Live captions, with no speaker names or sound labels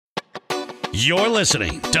You're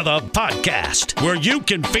listening to the podcast where you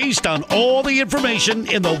can feast on all the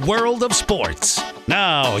information in the world of sports.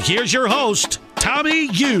 Now, here's your host, Tommy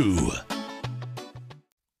Yu.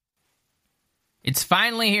 It's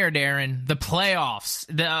finally here, Darren. The playoffs.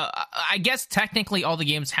 I guess technically all the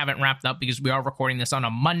games haven't wrapped up because we are recording this on a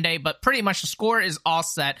Monday, but pretty much the score is all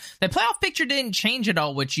set. The playoff picture didn't change at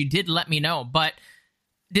all, which you did let me know, but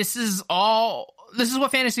this is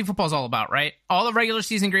what fantasy football is all about, right? All the regular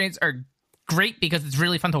season grades are great because it's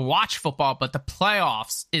really fun to watch football, but the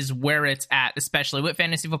playoffs is where it's at, especially with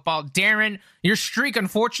fantasy football. Darren, your streak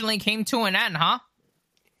unfortunately came to an end, huh?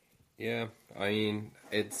 Yeah, I mean,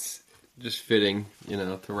 it's just fitting,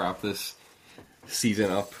 to wrap this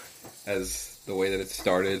season up as the way that it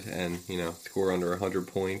started and, score under 100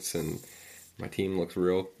 points, and my team looks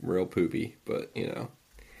real poopy. But,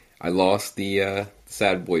 I lost the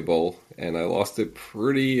Sad Boy Bowl, and I lost it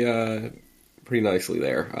pretty nicely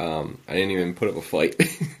there. I didn't even put up a fight.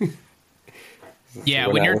 Yeah,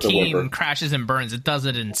 when your team crashes and burns, it does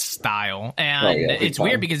it in style. And it's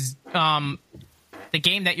weird because the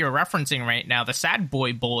game that you're referencing right now, the Sad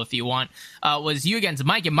Boy Bowl, if you want, was you against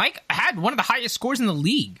Mike. And Mike had one of the highest scores in the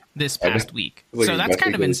league this past week. So that's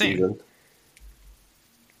kind of insane.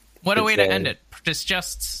 What a way to end it.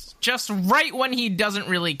 Just right when he doesn't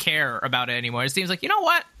really care about it anymore. It seems like, you know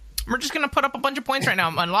what? We're just going to put up a bunch of points right now.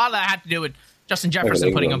 And a lot of that had to do with Justin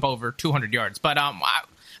Jefferson putting up over 200 yards. But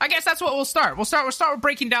I guess that's what we'll start. We'll start with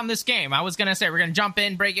breaking down this game. I was going to say we're going to jump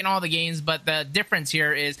in, breaking all the games, but the difference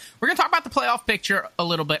here is we're going to talk about the playoff picture a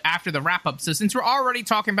little bit after the wrap-up. So since we're already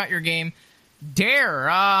talking about your game, Dare,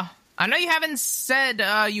 I know you haven't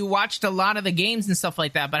said you watched a lot of the games and stuff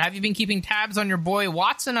like that, but have you been keeping tabs on your boy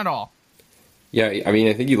Watson at all? Yeah, I mean,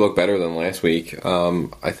 I think you look better than last week.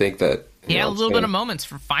 I think that... a little bit of moments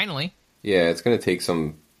for finally. Yeah, it's going to take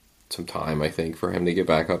some time, I think, for him to get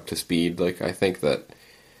back up to speed. Like, I think that,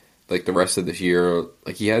 like, the rest of this year,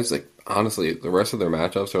 like, he has, like, honestly, the rest of their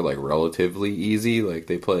matchups are, like, relatively easy. Like,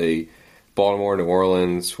 they play Baltimore, New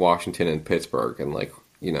Orleans, Washington, and Pittsburgh. And, like,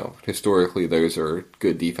 historically, those are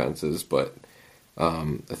good defenses. But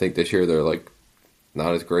I think this year they're, like,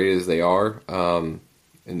 not as great as they are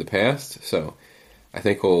in the past. So I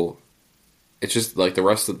think it's just, like, the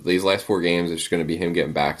rest of these last 4 games, it's just going to be him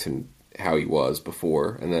getting back to how he was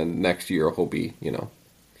before. And then next year he'll be,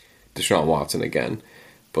 Deshaun Watson again.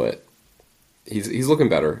 But he's looking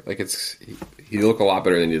better. Like, he looked a lot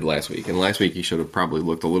better than he did last week. And last week he should have probably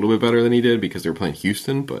looked a little bit better than he did because they were playing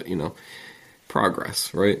Houston. But,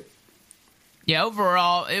 progress, right? Yeah,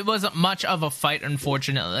 overall, it wasn't much of a fight,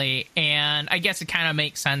 unfortunately, and I guess it kind of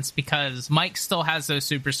makes sense because Mike still has those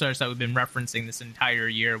superstars that we've been referencing this entire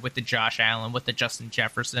year with the Josh Allen, with the Justin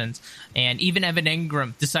Jeffersons, and even Evan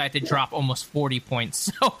Ingram decided to drop almost 40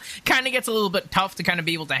 points, so kind of gets a little bit tough to kind of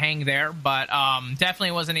be able to hang there, but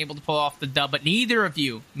definitely wasn't able to pull off the dub, but neither of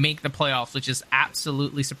you make the playoffs, which is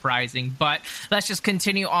absolutely surprising, but let's just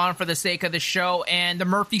continue on for the sake of the show, and the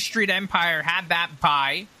Murphy Street Empire had that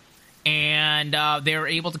bye, and they were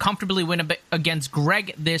able to comfortably win against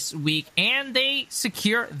Greg this week, and they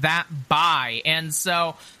secure that bye. And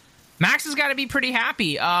so Max has got to be pretty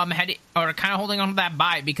happy, kind of holding on to that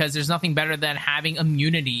bye, because there's nothing better than having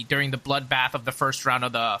immunity during the bloodbath of the first round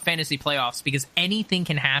of the fantasy playoffs, because anything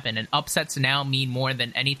can happen, and upsets now mean more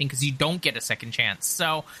than anything because you don't get a second chance.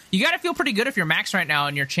 So you got to feel pretty good if you're Max right now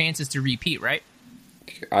and your chances to repeat, right?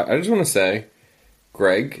 I just want to say,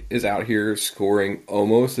 Greg is out here scoring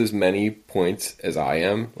almost as many points as I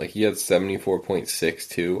am. Like, he had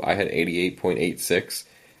 74.62. I had 88.86.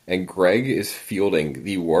 And Greg is fielding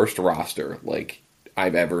the worst roster, like,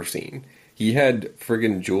 I've ever seen. He had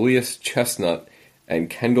friggin' Julius Chestnut and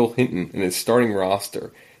Kendall Hinton in his starting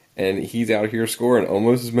roster. And he's out here scoring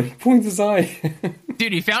almost as many points as I am.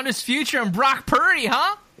 Dude, he found his future in Brock Purdy,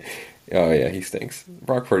 huh? Oh, yeah, he stinks.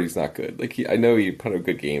 Brock Purdy's not good. Like, I know he put a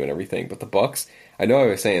good game and everything, but the Bucs... I know I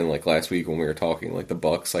was saying, like, last week when we were talking, like, the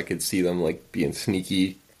Bucs, I could see them, like, being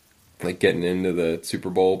sneaky, like, getting into the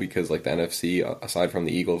Super Bowl because, like, the NFC, aside from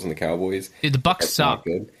the Eagles and the Cowboys... Dude, the Bucs suck.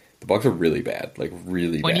 Good. The Bucs are really bad. Like,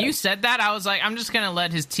 really bad. When you said that, I was like, I'm just going to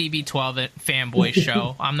let his TB12 fanboy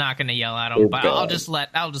show. I'm not going to yell at him, but I'll just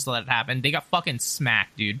let it happen. They got fucking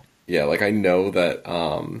smacked, dude. Yeah, like, I know that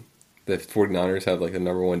the 49ers have, like, the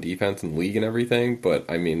number 1 defense in the league and everything, but,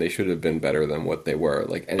 I mean, they should have been better than what they were.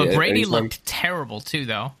 Like, but Brady looked terrible, too,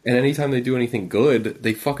 though. And anytime they do anything good,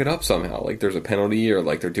 they fuck it up somehow. Like, there's a penalty or,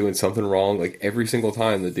 like, they're doing something wrong. Like, every single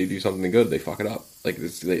time that they do something good, they fuck it up. Like,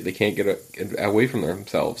 they can't get away from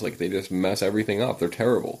themselves. Like, they just mess everything up. They're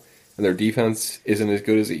terrible. And their defense isn't as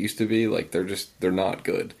good as it used to be. Like, they're not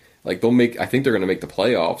good. Like, I think they're going to make the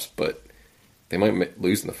playoffs, but they might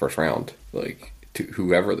lose in the first round, like to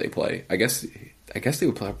whoever they play. I guess they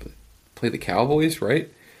would play the Cowboys,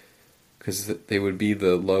 right? Because they would be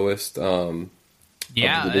the lowest.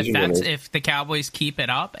 If the Cowboys keep it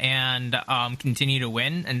up and continue to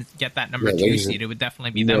win and get that number 2 seed, it would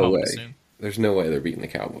definitely be them. I would assume. There's no way they're beating the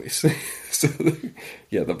Cowboys. So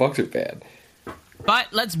yeah, the Bucs are bad.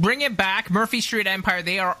 But let's bring it back. Murphy Street Empire,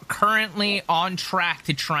 they are currently on track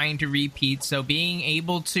to trying to repeat. So being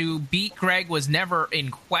able to beat Greg was never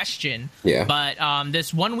in question. Yeah. But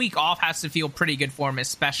this 1 week off has to feel pretty good for him,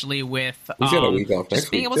 especially with he's got a week off next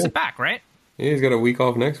just being week, able to sit back, right? Yeah, he's got a week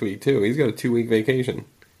off next week, too. He's got a 2-week vacation.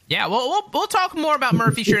 Yeah, well, we'll talk more about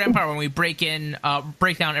Murphy Street Empire when we break down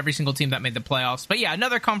every single team that made the playoffs. But yeah,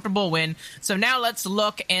 another comfortable win. So now let's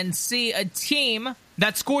look and see a team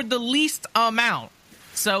that scored the least amount.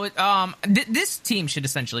 So this team should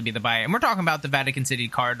essentially be the bye. And we're talking about the Vatican City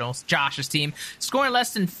Cardinals, Josh's team, scoring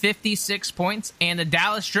less than 56 points. And the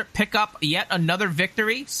Dallas Strip pick up yet another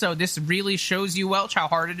victory. So this really shows you, Welch, how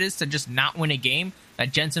hard it is to just not win a game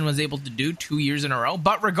that Jensen was able to do 2 years in a row.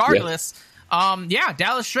 But regardless... Yeah.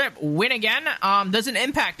 Dallas Strip win again. Doesn't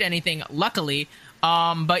impact anything, luckily.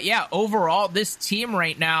 But yeah, overall, this team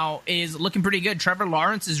right now is looking pretty good. Trevor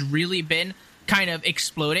Lawrence has really been kind of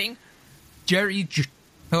exploding. Jerry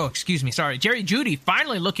Jeudy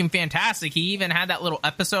finally looking fantastic. He even had that little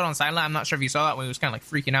episode on sideline. I'm not sure if you saw that when he was kind of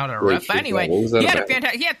like freaking out at a ref. But anyway,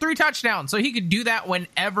 he had 3 touchdowns, so he could do that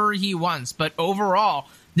whenever he wants. But overall,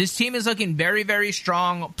 this team is looking very, very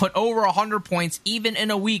strong, put over 100 points, even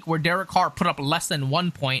in a week where Derek Carr put up less than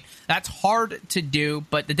 1 point. That's hard to do,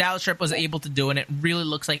 but the Dallas Strip was able to do it, and it really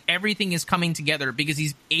looks like everything is coming together because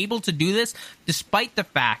he's able to do this despite the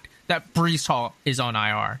fact that Breece Hall is on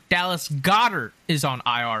IR. Dallas Goedert is on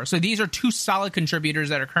IR. So these are 2 solid contributors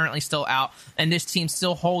that are currently still out, and this team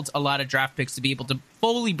still holds a lot of draft picks to be able to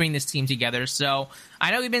fully bring this team together. So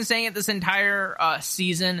I know we've been saying it this entire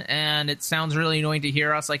season, and it sounds really annoying to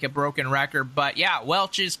hear us like a broken record, but yeah,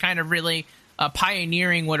 Welch is kind of really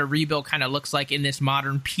pioneering what a rebuild kind of looks like in this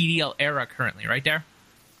modern PDL era currently, right there?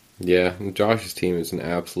 Yeah, Josh's team is in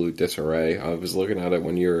absolute disarray. I was looking at it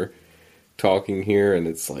when you were talking here, and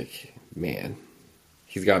it's like, man,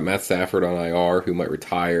 he's got Matt Stafford on IR who might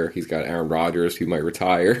retire. He's got Aaron Rodgers who might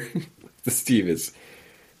retire. This team is,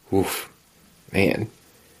 oof, man,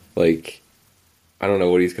 like, I don't know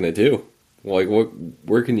what he's gonna do. Like,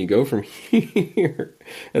 where can you go from here?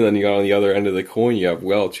 And then you got on the other end of the coin, you have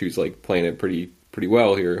Welch, who's like playing it pretty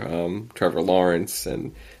well here. Trevor Lawrence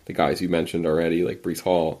and the guys you mentioned already, like Breece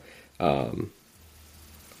Hall. I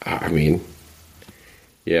mean,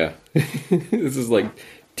 yeah, this is like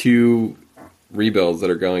 2 rebuilds that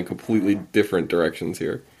are going completely different directions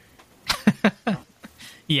here.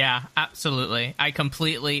 Yeah, absolutely. I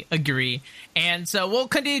completely agree. And so we'll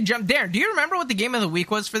continue to jump there. Do you remember what the game of the week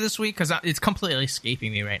was for this week? Because it's completely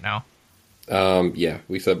escaping me right now. Yeah,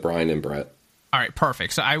 we said Brian and Brett. All right,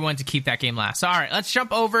 perfect. So I wanted to keep that game last. So, all right, let's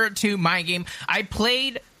jump over to my game. I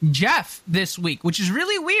played Jeff this week, which is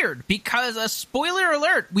really weird because, spoiler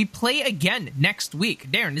alert, we play again next week.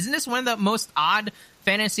 Darren, isn't this one of the most odd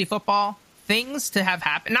fantasy football things to have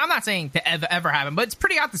happen? Now, I'm not saying to ever happen, but it's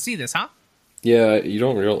pretty odd to see this, huh? Yeah, you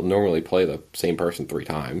don't normally play the same person 3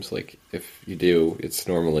 times. Like, if you do, it's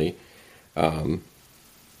normally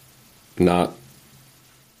not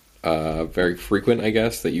very frequent, I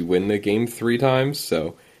guess, that you win the game 3 times.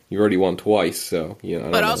 So you already won twice, so, you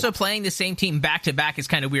know. But also playing the same team back-to-back is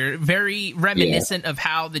kind of weird. Very reminiscent of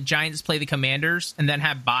how the Giants play the Commanders and then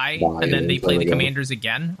have bye and then they play the Commanders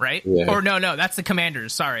again, right? Yeah. Or no, that's the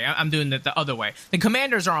Commanders. Sorry, I'm doing the other way. The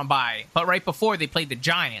Commanders are on bye, but right before they played the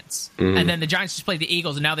Giants. And then the Giants just played the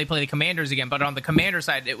Eagles, and now they play the Commanders again. But on the Commander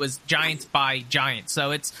side, it was Giants by Giants.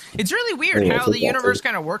 So it's really weird how the universe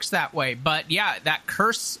kind of works that way. But yeah, that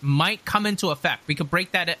curse might come into effect. We could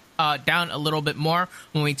break that down a little bit more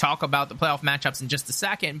when we talk about the playoff matchups in just a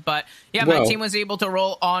second. But yeah, my team was able to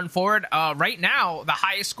roll on forward. Right now, the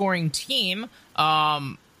highest scoring team,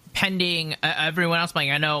 pending everyone else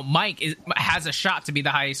playing. I know Mike has a shot to be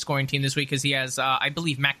the highest scoring team this week because he has, I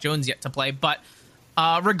believe, Mac Jones yet to play. But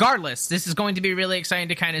regardless, this is going to be really exciting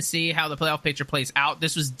to kind of see how the playoff picture plays out.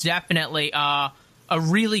 This was definitely a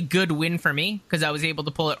really good win for me because I was able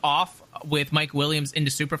to pull it off with Mike Williams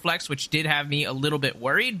into Superflex, which did have me a little bit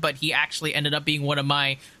worried, but he actually ended up being one of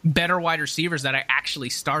my better wide receivers that I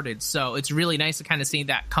actually started. So it's really nice to kind of see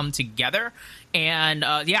that come together. And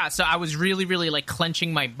yeah, so I was really, really like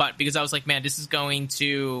clenching my butt because I was like, man, this is going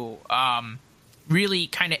to really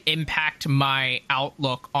kind of impact my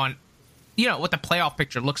outlook on what the playoff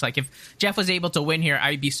picture looks like. If Jeff was able to win here,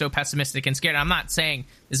 I'd be so pessimistic and scared. I'm not saying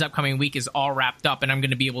this upcoming week is all wrapped up and I'm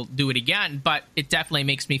going to be able to do it again, but it definitely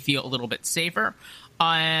makes me feel a little bit safer.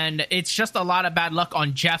 And it's just a lot of bad luck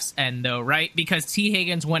on Jeff's end, though, right? Because T.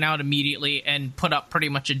 Higgins went out immediately and put up pretty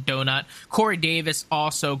much a donut. Corey Davis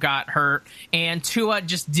also got hurt. And Tua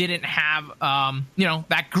just didn't have,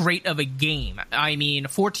 that great of a game. I mean,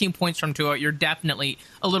 14 points from Tua, you're definitely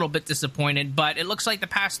a little bit disappointed. But it looks like the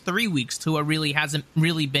past 3 weeks, Tua really hasn't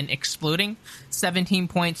really been exploding. 17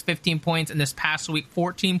 points, 15 points, and this past week,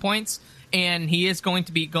 14 points. And he is going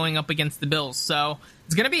to be going up against the Bills. So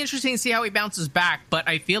it's going to be interesting to see how he bounces back, but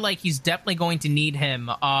I feel like he's definitely going to need him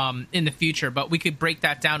in the future. But we could break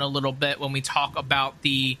that down a little bit when we talk about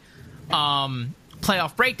the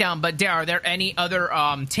playoff breakdown. But, Dare, are there any other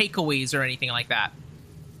takeaways or anything like that?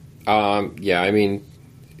 Yeah, I mean,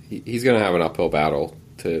 he's going to have an uphill battle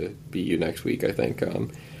to beat you next week, I think.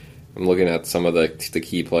 I'm looking at some of the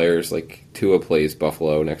key players, like Tua plays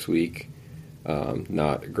Buffalo next week.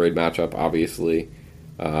 Not a great matchup, obviously.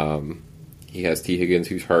 He has T. Higgins,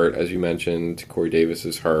 who's hurt, as you mentioned. Corey Davis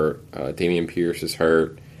is hurt. Dameon Pierce is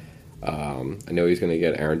hurt. I know he's going to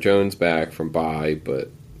get Aaron Jones back from bye, but,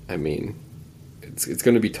 I mean, it's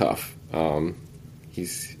going to be tough.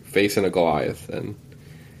 He's facing a Goliath, and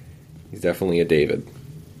he's definitely a David.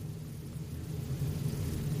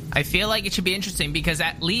 I feel like it should be interesting because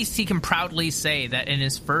at least he can proudly say that in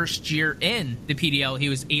his first year in the PDL, he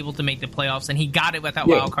was able to make the playoffs, and he got it with that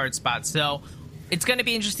wild card spot. So it's going to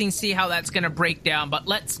be interesting to see how that's going to break down. But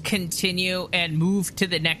let's continue and move to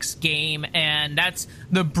the next game, and that's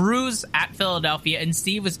the Brews at Philadelphia. And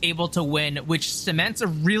Steve was able to win, which cements a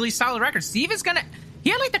really solid record. Steve is he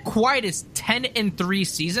had like the quietest 10-3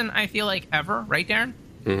 season, I feel like, ever, right, Darren?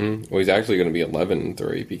 Mm-hmm. Well, he's actually going to be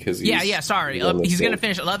 11-3 because he's he's going to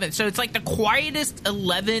finish 11th. So it's like the quietest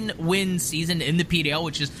 11-win season in the PDL,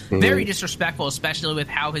 which is very disrespectful, especially with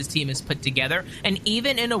how his team is put together. And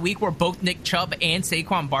even in a week where both Nick Chubb and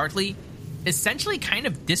Saquon Barkley essentially kind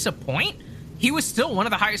of disappoint, he was still one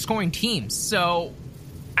of the highest scoring teams. So,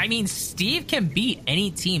 I mean, Steve can beat any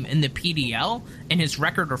team in the PDL, and his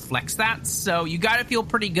record reflects that. So you got to feel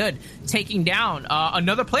pretty good taking down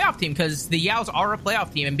another playoff team, because the Yowls are a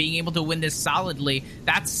playoff team, and being able to win this solidly,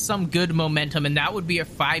 that's some good momentum, and that would be a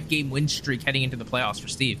 5-game win streak heading into the playoffs for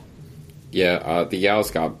Steve. Yeah, the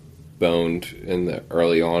Yowls got boned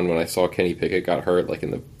early on when I saw Kenny Pickett got hurt, like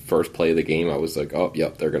in the first play of the game. I was like, oh,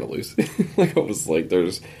 yep, they're going to lose. I was like,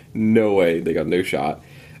 there's no way. They got no shot.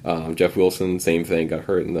 Jeff Wilson, same thing, got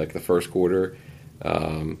hurt in like the first quarter.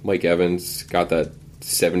 Mike Evans got that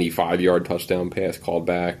 75-yard touchdown pass called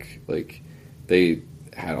back. Like, they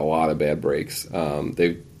had a lot of bad breaks.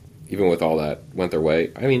 They, even with all that, went their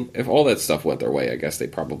way. I mean, if all that stuff went their way, I guess they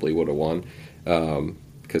probably would have won.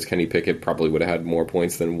 Because Kenny Pickett probably would have had more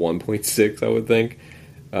points than 1.6, I would think.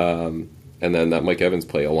 And then that Mike Evans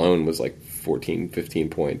play alone was like 14, 15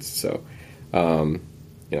 points. So,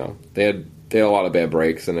 they had a lot of bad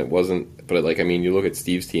breaks, and it wasn't. But like, I mean, you look at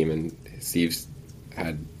Steve's team, and Steve's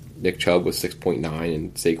had Nick Chubb with 6.9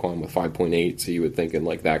 and Saquon with 5.8. So you would think in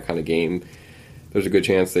like that kind of game, there's a good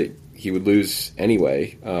chance that he would lose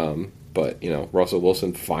anyway. But Russell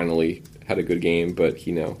Wilson finally had a good game, but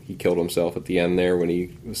he killed himself at the end there when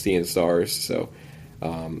he was seeing stars. So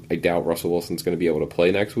I doubt Russell Wilson's going to be able to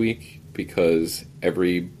play next week because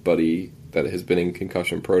everybody that has been in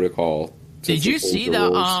concussion protocol. Did you see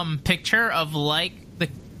the picture of like the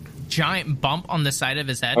giant bump on the side of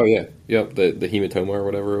his head? Oh yeah, yep, the hematoma or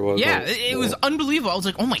whatever it was. Yeah, it was unbelievable. I was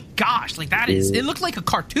like, oh my gosh, like that is. It looked like a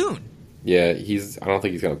cartoon. Yeah, I don't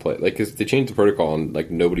think he's gonna play. Like, because they changed the protocol and like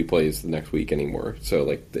nobody plays the next week anymore. So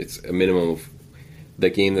like it's a minimum of the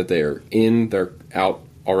game that they're in, they're out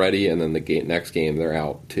already, and then the next game they're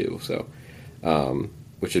out too. So.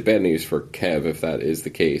 Which is bad news for Kev if that is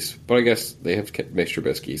the case. But I guess they have Mitch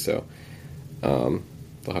Trubisky, so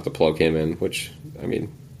they'll have to plug him in, which, I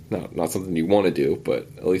mean, not something you want to do, but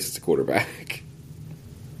at least it's a quarterback.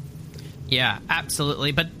 Yeah,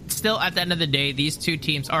 absolutely. But still, at the end of the day, these two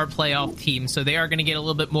teams are playoff teams, so they are going to get a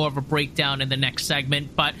little bit more of a breakdown in the next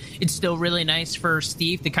segment. But it's still really nice for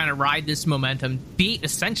Steve to kind of ride this momentum, beat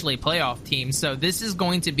essentially a playoff team. So this is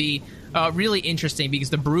going to be really interesting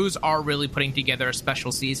because the Brews are really putting together a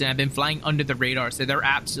special season. I've been flying under the radar, so they're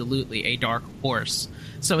absolutely a dark horse.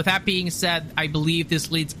 So with that being said, I believe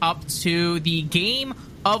this leads up to the game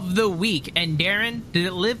of the week. And Darren, did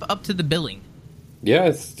it live up to the billing? Yeah,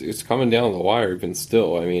 it's coming down the wire even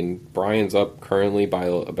still. I mean, Brian's up currently by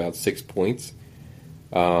about 6 points.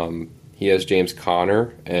 He has James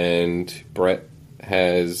Conner, and Brett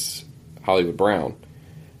has Hollywood Brown.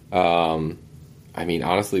 I mean,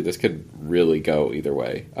 honestly, this could really go either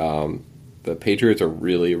way. The Patriots are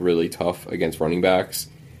really, really tough against running backs,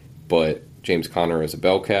 but James Conner is a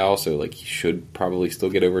bell cow, so like he should probably still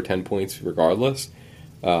get over 10 points regardless.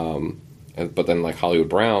 But then like Hollywood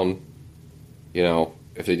Brown, you know,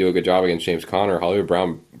 if they do a good job against James Conner, Hollywood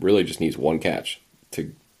Brown really just needs one catch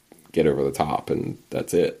to get over the top, and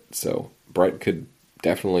that's it. So Brett could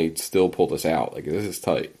definitely still pull this out. Like, this is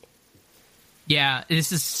tight. Yeah,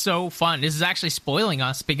 this is so fun. This is actually spoiling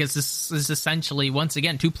us because this is essentially, once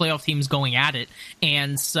again, two playoff teams going at it.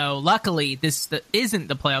 And so luckily, this isn't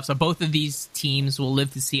the playoffs, so both of these teams will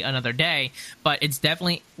live to see another day. But it's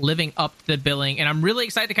definitely living up to the billing, and I'm really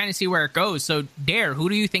excited to kind of see where it goes. So, Dare, who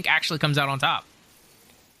do you think actually comes out on top?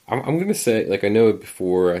 I'm going to say, like, I know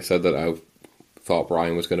before I said that I thought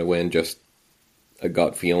Brian was going to win, just a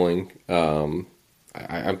gut feeling. I'm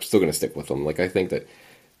still going to stick with him. Like, I think that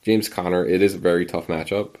James Conner, it is a very tough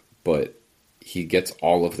matchup, but he gets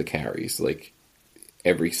all of the carries, like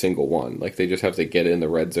every single one. Like, they just have to get in the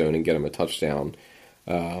red zone and get him a touchdown,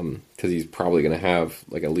 because he's probably going to have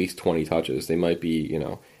like at least 20 touches. They might be, you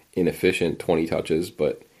know, inefficient 20 touches,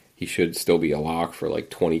 but he should still be a lock for like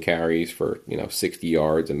 20 carries for, you know, 60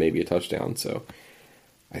 yards and maybe a touchdown. So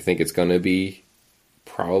I think it's going to be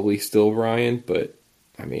probably still Ryan, but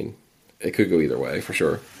I mean, it could go either way for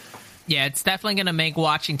sure. Yeah, it's definitely going to make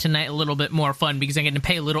watching tonight a little bit more fun because I'm going to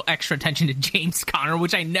pay a little extra attention to James Conner,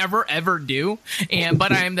 which I never, ever do.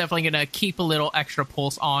 But I am definitely going to keep a little extra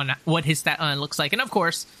pulse on what his stat line looks like. And, of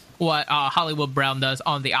course, what Hollywood Brown does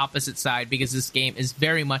on the opposite side, because this game is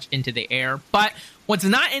very much into the air. But what's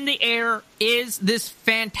not in the air is this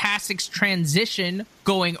fantastic transition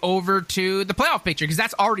going over to the playoff picture, because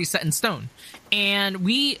that's already set in stone. And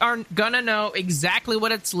we are going to know exactly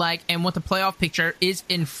what it's like and what the playoff picture is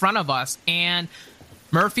in front of us. And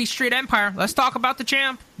Murphy Street Empire, let's talk about the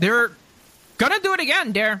champ. They're going to do it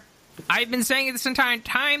again, Dare. I've been saying it this entire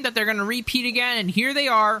time that they're going to repeat again, and here they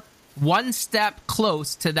are, one step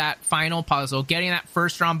close to that final puzzle. Getting that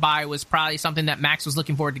first round bye was probably something that Max was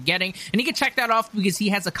looking forward to getting, and he can check that off because he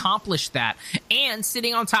has accomplished that. And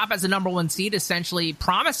sitting on top as the number one seed essentially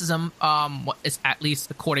promises him, what is at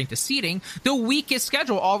least according to seeding, the weakest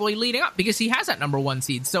schedule all the way leading up because he has that number one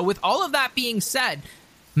seed. So with all of that being said,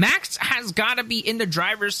 Max has got to be in the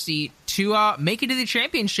driver's seat to make it to the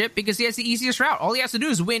championship because he has the easiest route. All he has to do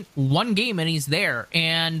is win one game and he's there.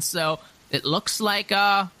 And so it looks like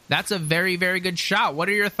that's a very, very good shot. What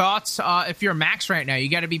are your thoughts if you're Max right now? You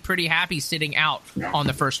got to be pretty happy sitting out on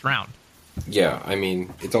the first round. Yeah, I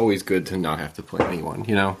mean, it's always good to not have to play anyone,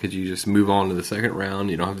 you know, because you just move on to the second round.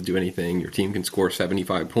 You don't have to do anything. Your team can score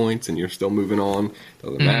 75 points and you're still moving on.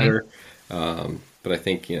 Doesn't matter. But I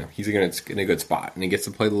think, you know, he's in a good spot, and he gets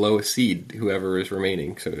to play the lowest seed, whoever is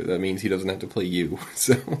remaining. So that means he doesn't have to play you.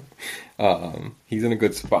 So he's in a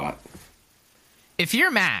good spot. If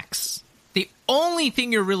you're Max, the only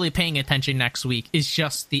thing you're really paying attention next week is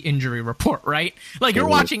just the injury report, right? Like, you're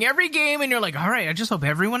watching every game, and you're like, all right, I just hope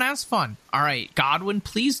everyone has fun. All right, Godwin,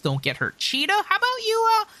 please don't get hurt. Cheetah, how about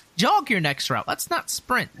you jog your next route? Let's not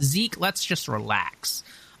sprint. Zeke, let's just relax.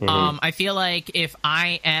 I feel like if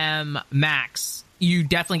I am Max, you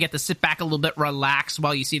definitely get to sit back a little bit, relax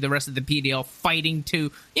while you see the rest of the PDL fighting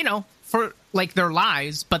to, you know, for like their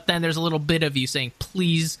lives. But then there's a little bit of you saying,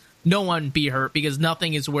 please, no one be hurt, because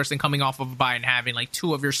nothing is worse than coming off of a bye and having like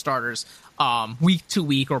two of your starters week to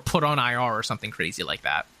week or put on IR or something crazy like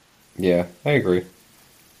that. Yeah, I agree.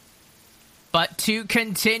 But to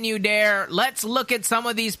continue there, let's look at some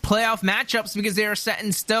of these playoff matchups because they are set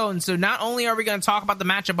in stone. So not only are we going to talk about the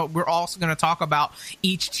matchup, but we're also going to talk about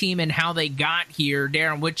each team and how they got here.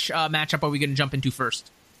 Darren, which matchup are we going to jump into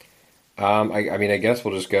first? I mean, I guess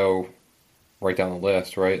we'll just go right down the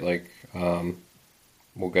list, right? Like,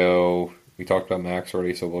 we'll go, we talked about Max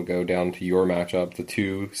already, so we'll go down to your matchup, the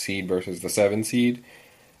 2 seed versus the 7 seed.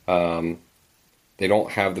 They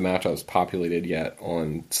don't have the matchups populated yet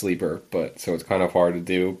on Sleeper, but so it's kind of hard to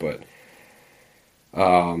do. But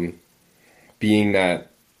being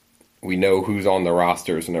that we know who's on the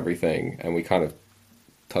rosters and everything, and we kind of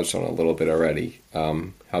touched on it a little bit already,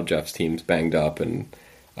 how Jeff's team's banged up, and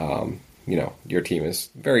you know, your team is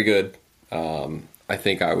very good. I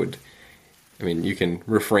think I mean, you can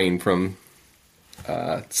refrain from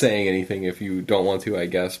saying anything if you don't want to, I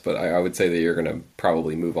guess, but I would say that you're going to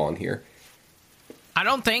probably move on here. I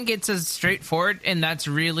don't think it's as straightforward, and that's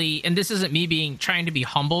really, and this isn't me trying to be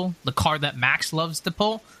humble, the card that Max loves to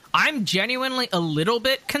pull. I'm genuinely a little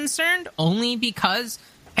bit concerned, only because,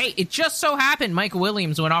 hey, it just so happened Mike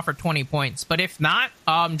Williams went off for 20 points, but if not,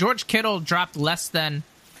 George Kittle dropped less than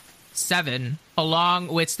 7, along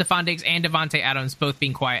with Stephon Diggs and Devontae Adams both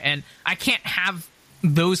being quiet. And I can't have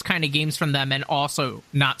those kind of games from them and also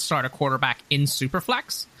not start a quarterback in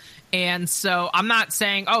Superflex. And so I'm not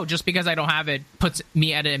saying, just because I don't have it puts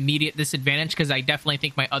me at an immediate disadvantage, because I definitely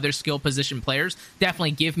think my other skill position players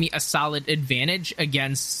definitely give me a solid advantage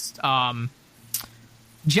against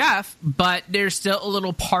Jeff, but there's still a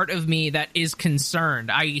little part of me that is concerned.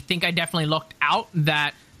 I think I definitely looked out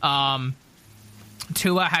that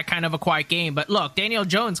Tua had kind of a quiet game, but look, Daniel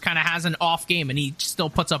Jones kind of has an off game, and he still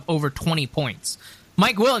puts up over 20 points.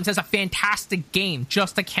 Mike Williams has a fantastic game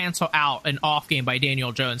just to cancel out an off game by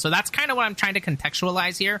Daniel Jones. So that's kind of what I'm trying to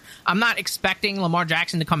contextualize here. I'm not expecting Lamar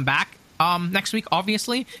Jackson to come back next week,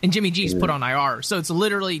 obviously, and Jimmy G's put on IR. So it's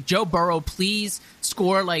literally, Joe Burrow, please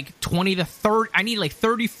score like 20 to 30. I need like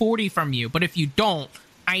 30, 40 from you. But if you don't,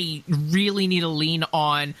 I really need to lean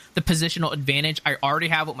on the positional advantage I already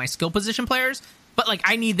have with my skill position players. But like,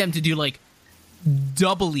 I need them to do like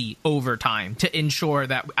doubly overtime to ensure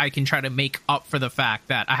that I can try to make up for the fact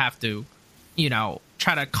that I have to,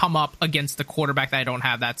 try to come up against the quarterback that I don't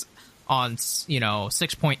have that's on,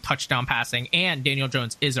 6-point touchdown passing, and Daniel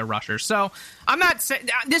Jones is a rusher. So I'm not saying,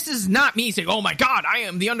 this is not me saying, oh my God, I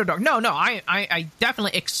am the underdog. No, I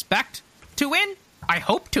definitely expect to win. I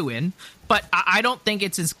hope to win, but I don't think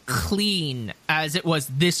it's as clean as it was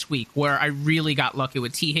this week, where I really got lucky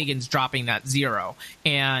with T. Higgins dropping that 0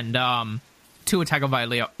 and Tua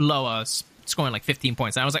Tagovailoa scoring like 15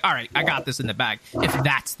 points. And I was like, all right, I got this in the bag, if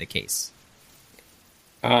that's the case.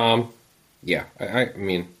 Yeah, I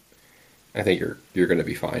mean, I think you're going to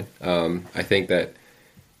be fine. I think that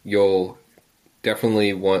you'll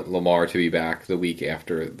definitely want Lamar to be back the week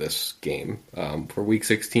after this game. For week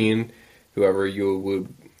 16, whoever you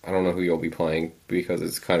would, I don't know who you'll be playing, because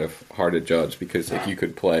it's kind of hard to judge, because like you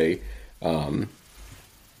could play,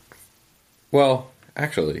 well,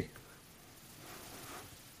 actually,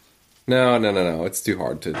 no, it's too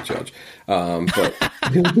hard to judge. But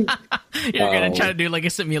you're going to try to do like a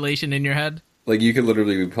simulation in your head? Like, you could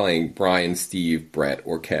literally be playing Brian, Steve, Brett,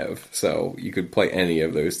 or Kev. So you could play any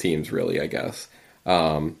of those teams, really, I guess.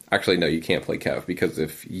 Actually, no, you can't play Kev, because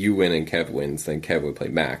if you win and Kev wins, then Kev would play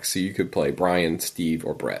Max. So you could play Brian, Steve,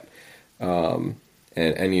 or Brett. And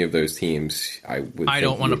any of those teams, I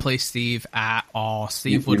don't want to play Steve at all.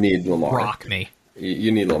 Steve would need Lamar. Rock me.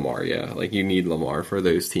 You need Lamar, yeah. Like, you need Lamar for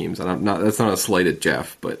those teams. And that's not a slight at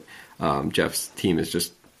Jeff, but Jeff's team is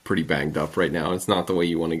just pretty banged up right now. It's not the way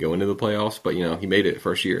you want to go into the playoffs, but he made it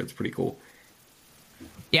first year. It's pretty cool.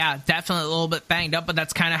 Yeah, definitely a little bit banged up, but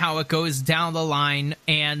that's kind of how it goes down the line.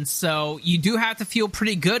 And so you do have to feel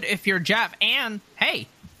pretty good if you're Jeff. And hey,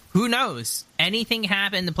 who knows? Anything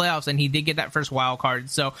happened in the playoffs, and he did get that first wild card.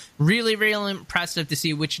 So really, really impressive to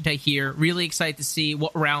see Wichita here. Really excited to see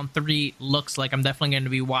what round 3 looks like. I'm definitely going to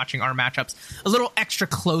be watching our matchups a little extra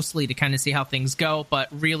closely to kind of see how things go, but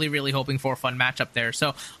really, really hoping for a fun matchup there.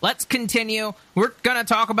 So let's continue. We're going to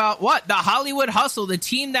talk about the Hollywood Hustle, the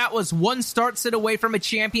team that was one start sit away from a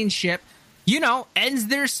championship, ends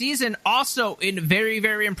their season also in a very,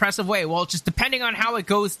 very impressive way. Well, just depending on how it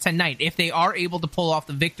goes tonight, if they are able to pull off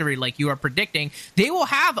the victory like you are predicting, they will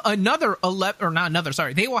have they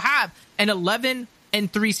will have an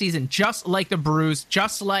 11-3 season, just like the Brews,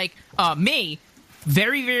 just like me.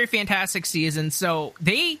 Very, very fantastic season. So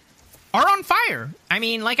they are on fire. I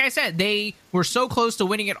mean, like I said, they were so close to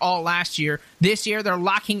winning it all last year. This year, they're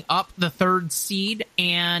locking up the 3rd seed,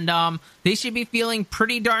 and they should be feeling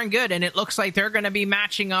pretty darn good. And it looks like they're going to be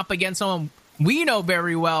matching up against someone we know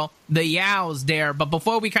very well, the Yows there. But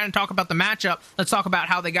before we kind of talk about the matchup, let's talk about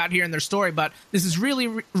how they got here in their story. But this is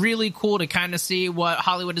really, really cool to kind of see what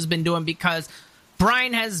Hollywood has been doing, because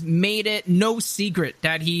Brian has made it no secret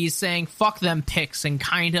that he's saying fuck them picks and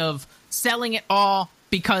kind of selling it all,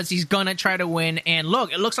 because he's going to try to win. And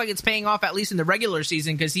look, it looks like it's paying off, at least in the regular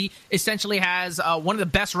season, because he essentially has one of the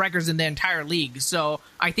best records in the entire league. So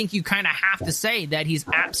I think you kind of have to say that he's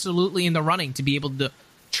absolutely in the running to be able to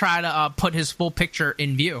try to put his full picture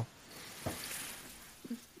in view.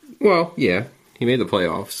 Well, yeah, he made the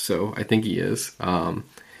playoffs, so I think he is. I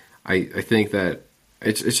think that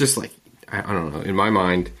it's just like, I don't know, in my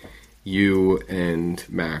mind, you and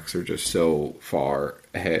Max are just so far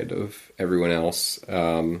ahead of everyone else.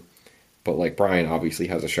 But like, Brian obviously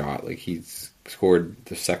has a shot. Like, he's scored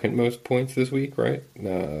the 2nd most points this week, right?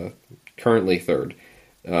 Currently 3rd.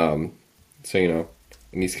 So,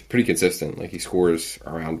 and he's pretty consistent. Like, he scores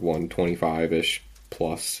around 125-ish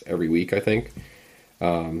plus every week, I think.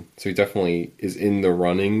 So he definitely is in the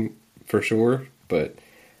running for sure. But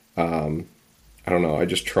I don't know. I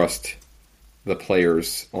just trust the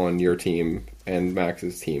players on your team and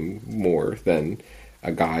Max's team more than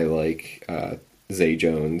a guy like Zay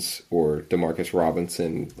Jones or Demarcus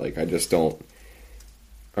Robinson. Like I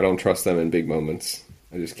don't trust them in big moments.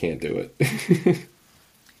 I just can't do it.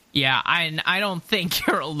 Yeah, I don't think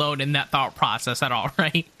you're alone in that thought process at all,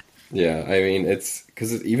 right? Yeah, I mean, it's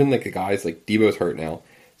because even like the guys like Debo's hurt now,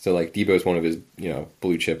 so like Debo's one of his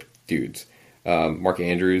blue chip dudes. Mark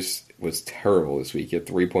Andrews was terrible this week. He had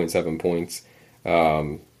 3.7 points.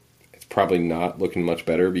 It's probably not looking much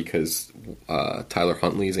better because Tyler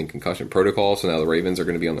Huntley's in concussion protocol, so now the Ravens are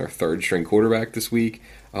going to be on their third string quarterback this week.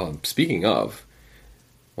 Speaking of,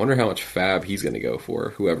 wonder how much fab he's going to go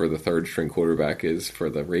for, whoever the third string quarterback is for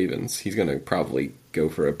the Ravens. He's going to probably go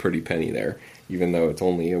for a pretty penny there, even though it's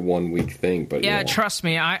only a 1 week thing. But yeah, trust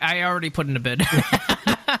me, I already put in a bid.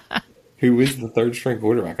 Who is the third string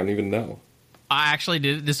quarterback? I don't even know. I actually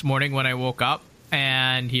did it this morning when I woke up,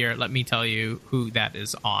 and here, let me tell you who that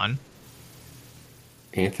is on.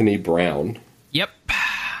 Anthony Brown. Yep.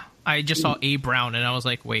 I just saw A. Brown, and I was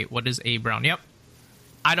like, wait, what is A. Brown? Yep.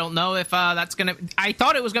 I don't know if that's going to... I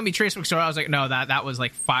thought it was going to be Trace McSorley. I was like, no, that was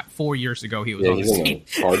like 4 years ago he was on the team.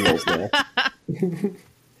 Cardinals now.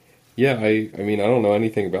 Yeah, I mean, I don't know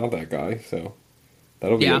anything about that guy, so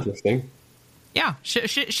that'll be interesting. Yeah,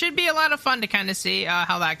 should be a lot of fun to kind of see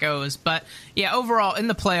how that goes. But, yeah, overall, in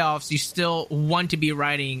the playoffs, you still want to be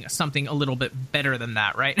writing something a little bit better than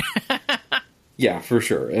that, right? Yeah, for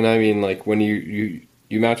sure. And, I mean, like, when you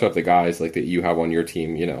match up the guys like that you have on your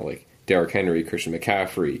team, like Derrick Henry, Christian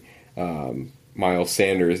McCaffrey, Miles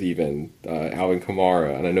Sanders even, Alvin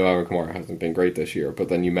Kamara. And I know Alvin Kamara hasn't been great this year, but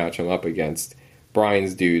then you match him up against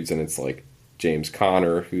Brian's dudes, and it's like James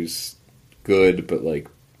Conner, who's good but, like,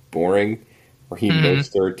 boring. Raheem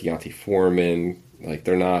Mostert, Deontay Foreman, like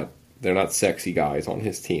they're not sexy guys on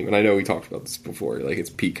his team. And I know we talked about this before, like it's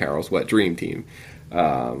Pete Carroll's wet dream team.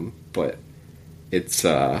 But it's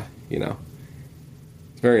it's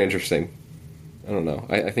very interesting. I don't know.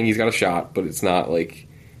 I think he's got a shot, but it's not like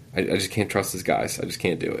I just can't trust his guys. I just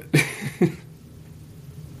can't do it.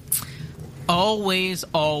 Always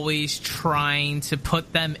trying to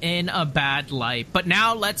put them in a bad light. But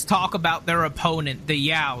now let's talk about their opponent, the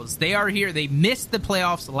Yows. They are here. They missed the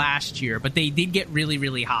playoffs last year, but they did get really,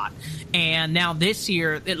 really hot. And now this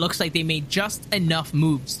year, it looks like they made just enough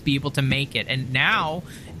moves to be able to make it. And now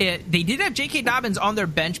they did have J.K. Dobbins on their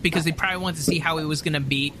bench because they probably wanted to see how he was going to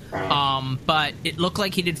be. But it looked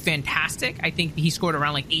like he did fantastic. I think he scored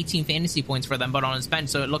around like 18 fantasy points for them, but on his bench.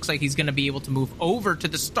 So it looks like he's going to be able to move over to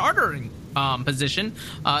the starting position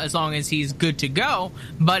as long as he's good to go.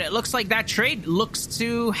 But it looks like that trade looks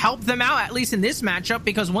to help them out, at least in this matchup,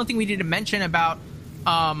 because one thing we didn't mention about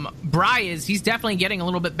Bry is he's definitely getting a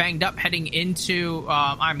little bit banged up heading into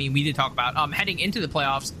we did talk about heading into the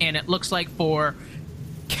playoffs. And it looks like for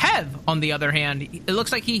Kev, on the other hand, it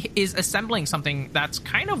looks like he is assembling something that's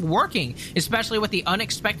kind of working, especially with the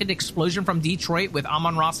unexpected explosion from Detroit with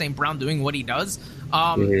Amon-Ra St. Brown doing what he does.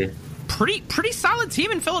 Pretty solid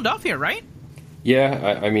team in Philadelphia, right?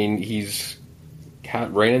 Yeah, I mean, he's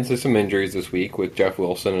ran into some injuries this week with Jeff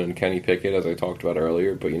Wilson and Kenny Pickett, as I talked about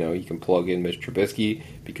earlier, but, he can plug in Mitch Trubisky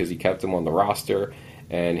because he kept him on the roster,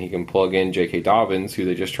 and he can plug in J.K. Dobbins, who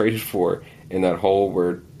they just traded for, in that hole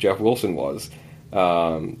where Jeff Wilson was.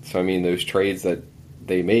 So, I mean, those trades that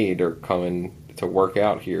they made are coming to work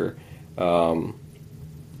out here.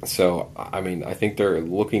 So, I mean, I think they're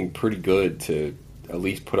looking pretty good to at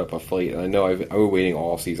least put up a fight. And I know I've been waiting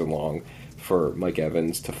all season long for Mike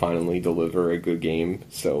Evans to finally deliver a good game.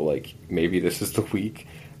 So, like, maybe this is the week.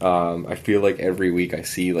 I feel like every week I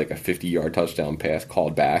see, like, a 50-yard touchdown pass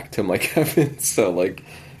called back to Mike Evans. So, like,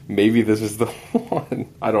 maybe this is the one.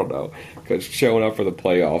 I don't know. Because showing up for the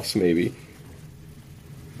playoffs, maybe.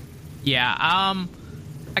 Yeah,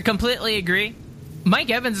 I completely agree. Mike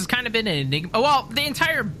Evans has kind of been an enigma. Well, the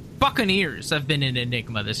entire Buccaneers have been an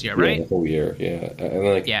enigma this year, right? Yeah, the whole year, yeah.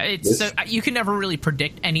 And you can never really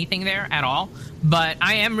predict anything there at all. But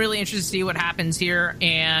I am really interested to see what happens here.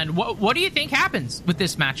 And what do you think happens with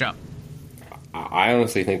this matchup? I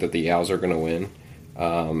honestly think that the Owls are going to win.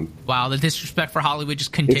 Wow, the disrespect for Hollywood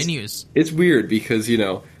just continues. It's weird because,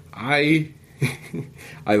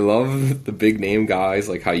 I love the big name guys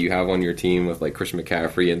like how you have on your team with like Christian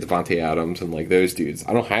McCaffrey and Devontae Adams and like those dudes.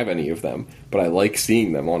 I don't have any of them, but I like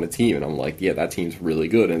seeing them on a team, and I'm like, yeah, that team's really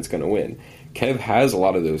good and it's going to win. Kev has a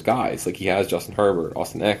lot of those guys. Like he has Justin Herbert,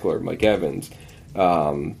 Austin Eckler, Mike Evans.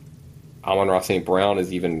 Amon-Ra St. Brown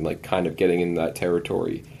is even like kind of getting in that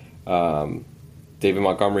territory. David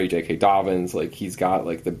Montgomery, J.K. Dobbins, like he's got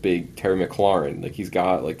like the big Terry McLaurin, like he's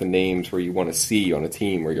got like the names where you want to see on a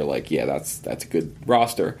team where you're like, yeah, that's a good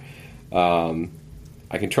roster.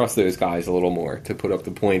 I can trust those guys a little more to put up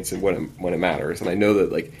the points when it matters. And I know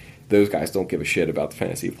that like those guys don't give a shit about the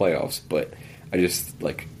fantasy playoffs, but I just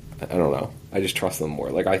like I don't know. I just trust them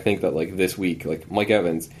more. Like I think that like this week, like Mike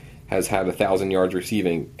Evans has had 1,000 yards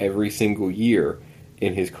receiving every single year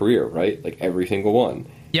in his career, right? Like every single one.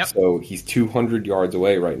 Yep. So he's 200 yards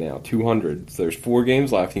away right now. 200. So there's 4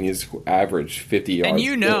 games left. He needs to average 50 yards. And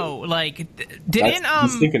you know, like,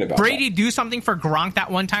 didn't Brady do something for Gronk that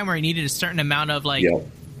one time where he needed a certain amount of like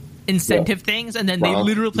incentive things, and then they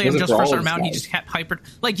literally played him just for a certain amount. He just kept hyper.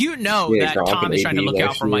 Like that Gronk Tom is trying to look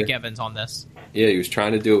out for year. Mike Evans on this. Yeah, he was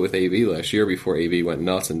trying to do it with AB last year before AB went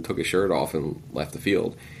nuts and took his shirt off and left the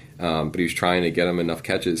field. But he was trying to get him enough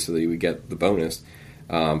catches so that he would get the bonus.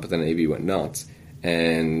 But then AB went nuts.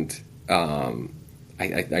 And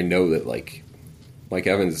I know that like Mike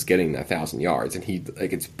Evans is getting that 1,000 yards, and he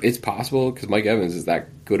like it's possible because Mike Evans is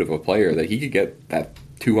that good of a player that he could get that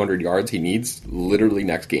 200 yards he needs literally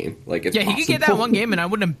next game. Like it's possible. He could get that one game, and I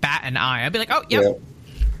wouldn't bat an eye. I'd be like, oh,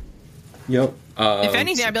 yep. If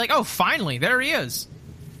anything, I'd be like, oh, finally, there he is.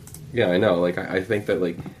 Yeah, I know. Like I think that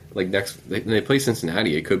like next they play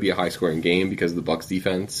Cincinnati, it could be a high scoring game because the Bucs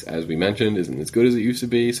defense, as we mentioned, isn't as good as it used to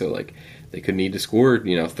be. So like they could need to score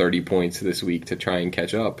 30 points this week to try and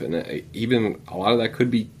catch up, and even a lot of that could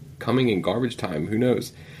be coming in garbage time. Who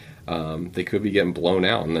knows? They could be getting blown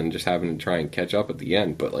out and then just having to try and catch up at the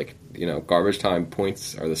end. But garbage time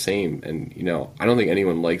points are the same, and I don't think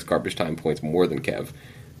anyone likes garbage time points more than Kev.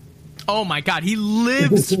 Oh my god, he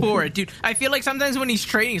lives for it, dude. I feel like sometimes when he's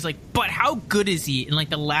trading, he's like, but how good is he in like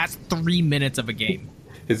the last 3 minutes of a game?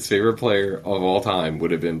 His favorite player of all time would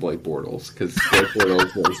have been Blake Bortles, because Blake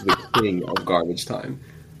Bortles was the king of garbage time.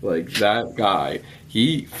 Like, that guy,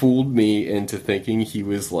 he fooled me into thinking he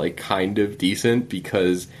was like kind of decent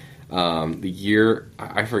because the year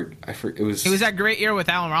I forget it was that great year with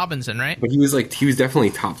Allen Robinson, right? But he was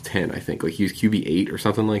definitely top 10, I think. Like he was QB8 or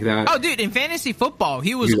something like that. Oh, dude, in fantasy football,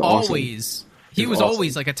 he was always awesome.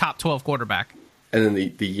 Always like a top 12 quarterback. And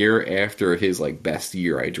then the year after his like best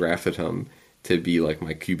year, I drafted him to be like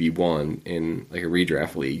my QB1 in like a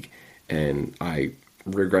redraft league, and I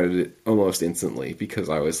regretted it almost instantly because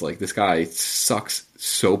I was like, this guy sucks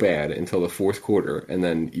so bad until the fourth quarter, and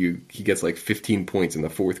then he gets like 15 points in the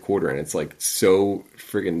fourth quarter, and it's like so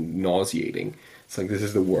friggin' nauseating. It's like, this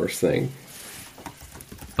is the worst thing.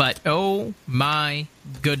 But oh my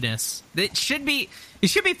goodness, it should be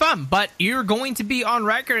fun. But you're going to be on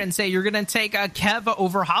record and say you're going to take Kev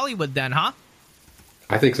over Hollywood then, huh?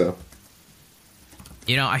 I think so.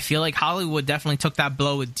 I feel like Hollywood definitely took that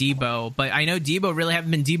blow with Debo, but I know Debo really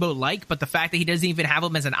haven't been Debo-like, but the fact that he doesn't even have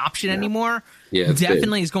him as an option anymore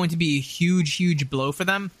definitely is going to be a huge, huge blow for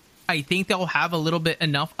them. I think they'll have a little bit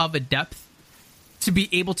enough of a depth to be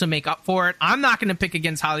able to make up for it. I'm not going to pick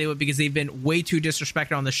against Hollywood because they've been way too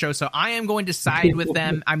disrespected on the show, so I am going to side with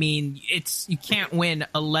them. I mean, you can't win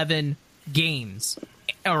 11 games,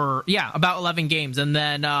 about 11 games, and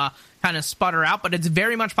then kind of sputter out, but it's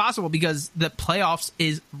very much possible because the playoffs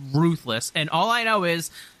is ruthless. And all I know is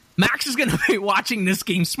Max is going to be watching this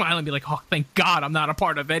game smile and be like, oh, thank God I'm not a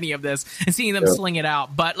part of any of this, and seeing them sling it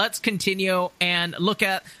out. But let's continue and look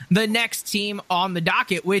at the next team on the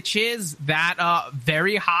docket, which is that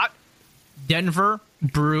very hot Denver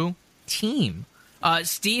Brew team.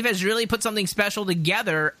 Steve has really put something special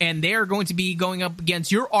together, and they are going to be going up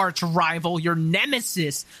against your arch rival, your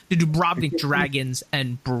nemesis, the Dubrovnik Dragons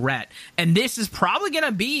and Brett. And this is probably going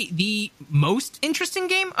to be the most interesting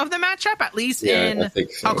game of the matchup, at least in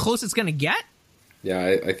how close it's going to get. Yeah,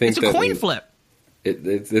 I think it's a coin flip.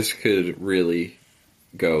 This could really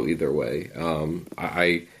go either way. I'm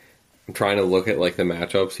trying to look at like the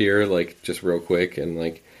matchups here, like just real quick, and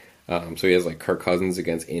like. So he has like Kirk Cousins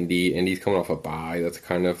against Indy. Indy's coming off a bye. That's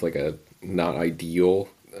kind of like a not ideal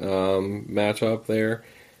matchup there.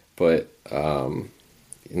 But and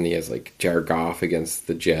he has like Jared Goff against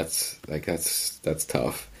the Jets. Like that's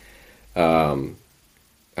tough. I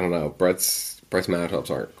don't know. Brett's matchups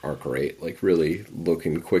aren't great. Like really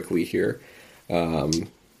looking quickly here. So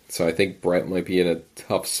I think Brett might be in a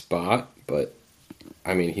tough spot. But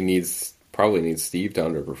I mean, he probably needs Steve to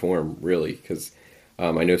underperform really, because.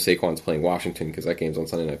 I know Saquon's playing Washington because that game's on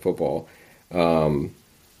Sunday Night Football. I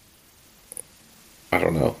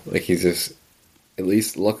don't know. Like he's just at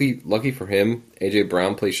least lucky for him. AJ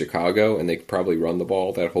Brown plays Chicago, and they could probably run the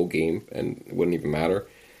ball that whole game, and it wouldn't even matter.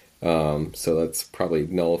 So that's probably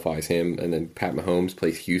nullifies him. And then Pat Mahomes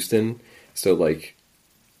plays Houston. So like,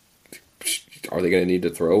 are they going to need to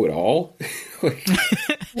throw at all?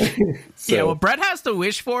 Yeah, what Brett has to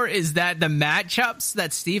wish for is that the matchups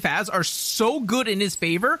that Steve has are so good in his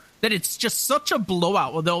favor that it's just such a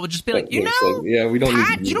blowout. Well, they'll just be like, we don't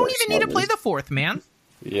Pat, you don't even need to play the fourth, man.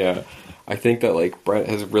 Yeah, I think that like Brett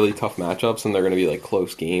has really tough matchups, and they're going to be like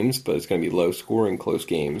close games, but it's going to be low scoring close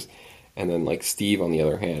games. And then like Steve, on the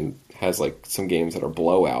other hand, has like some games that are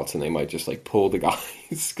blowouts, and they might just like pull the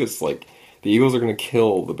guys because like the Eagles are going to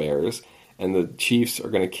kill the Bears, and the Chiefs are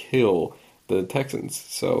going to kill the Texans.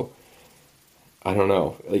 So I don't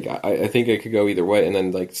know. Like I think it could go either way. And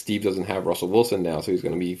then like Steve doesn't have Russell Wilson now, so he's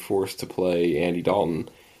going to be forced to play Andy Dalton.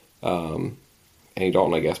 Andy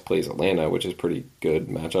Dalton, I guess, plays Atlanta, which is a pretty good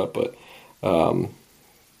matchup. But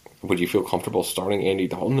would you feel comfortable starting Andy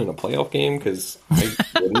Dalton in a playoff game? Because I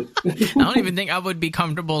wouldn't. I don't even think I would be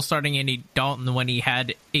comfortable starting Andy Dalton when he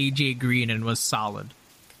had AJ Green and was solid.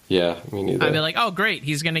 Yeah, me neither. I'd be like, oh, great.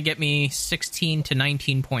 He's going to get me 16 to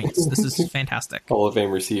 19 points. This is fantastic. Hall of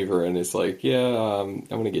Fame receiver, and it's like, yeah, I'm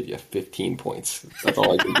going to get you 15 points. That's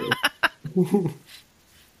all I can do.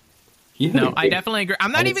 No, I definitely agree.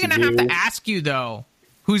 I'm not even going to have to ask you, though,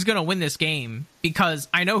 who's going to win this game, because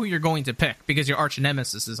I know who you're going to pick, because your arch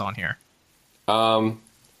nemesis is on here. I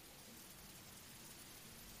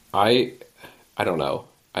don't know.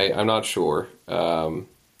 I'm not sure.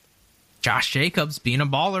 Josh Jacobs being a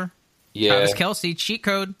baller. Yeah. Travis Kelce, cheat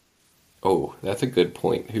code. Oh, that's a good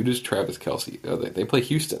point. Who does Travis Kelce? Oh, they play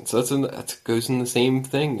Houston, so that goes in the same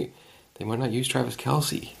thing. They might not use Travis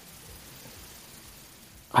Kelce.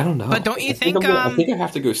 I don't know. But don't you think... I think I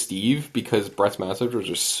have to go Steve, because Brett's matchups are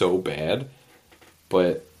just so bad.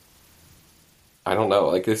 But I don't know.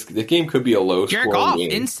 Like the game could be a low scoring Jared Goff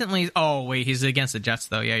game. Instantly... Oh, wait, he's against the Jets,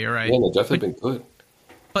 though. Yeah, you're right. Yeah, the Jets have been good.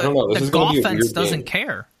 But I don't know. the Goff offense doesn't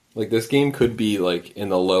care. Like, this game could be, like, in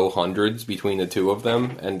the low hundreds between the two of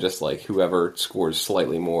them, and just, like, whoever scores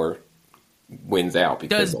slightly more wins out.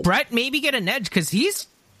 Because does Brett maybe get an edge? Because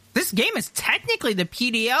this game is technically the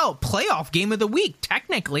PDL playoff game of the week,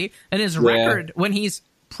 technically. And his record, when he's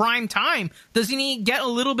prime time, doesn't he get a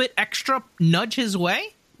little bit extra nudge his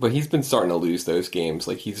way? But he's been starting to lose those games.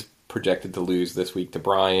 Like, he's projected to lose this week to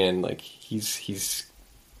Brian. Like, he's his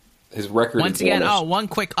record. Once again, one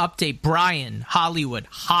quick update. Brian, Hollywood,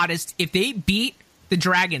 hottest. If they beat the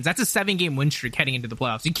Dragons, that's a 7-game win streak heading into the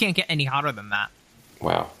playoffs. You can't get any hotter than that.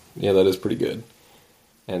 Wow. Yeah, that is pretty good.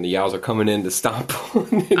 And the Yows are coming in to stop.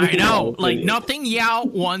 I know. Like, nothing Yow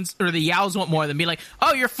wants, or the Yows want more than be like,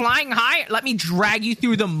 oh, you're flying high? Let me drag you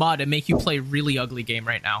through the mud and make you play a really ugly game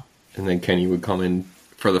right now. And then Kenny would come in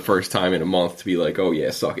for the first time in a month to be like, oh,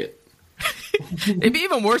 yeah, suck it. It'd be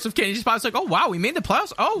even worse if Kenny just pops like, oh, wow, we made the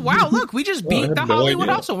playoffs? Oh, wow, look, we just beat the Hollywood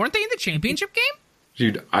also. Weren't they in the championship game?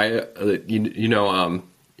 Dude,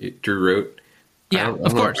 Drew Rote? Yeah,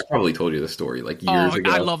 of course. I probably told you the story, like, years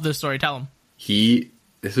ago. I love this story. Tell him.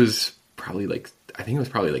 This was probably like, I think it was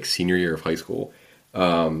probably like senior year of high school.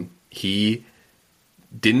 He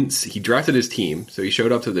drafted his team, so he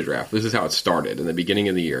showed up to the draft. This is how it started in the beginning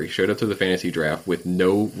of the year. He showed up to the fantasy draft with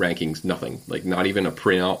no rankings, nothing, like not even a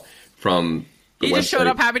printout from the He website. just showed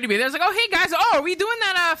up happy to be there. It's like, oh, hey guys, are we doing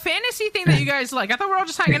that fantasy thing that you guys like? I thought we were all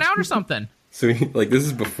just hanging out or something. So this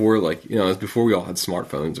is before it was before we all had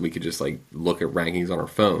smartphones and we could just like look at rankings on our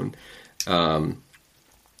phone.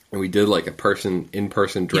 And we did like in-person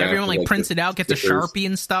draft. Yeah, everyone like prints it out, gets a stickers. Sharpie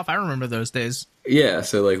and stuff. I remember those days. Yeah,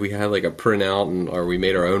 so like we had like a printout, or we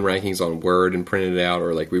made our own rankings on Word and printed it out,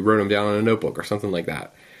 or like we wrote them down on a notebook or something like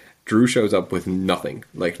that. Drew shows up with nothing,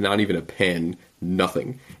 like not even a pen,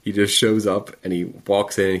 nothing. He just shows up and he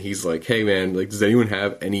walks in and he's like, "Hey man, like does anyone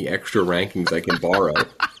have any extra rankings I can borrow?"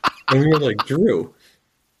 And we were like, "Drew,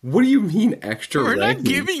 what do you mean extra We're rankings? not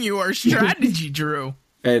giving you our strategy, Drew."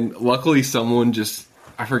 And luckily someone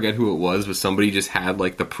I forget who it was, but somebody just had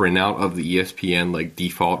like the printout of the ESPN like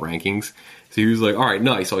default rankings. So he was like, all right,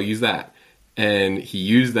 nice, I'll use that. And he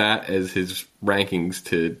used that as his rankings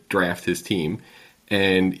to draft his team.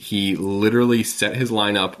 And he literally set his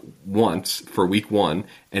lineup once for week 1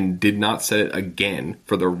 and did not set it again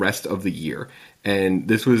for the rest of the year. And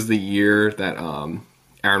this was the year that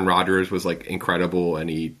Aaron Rodgers was like incredible and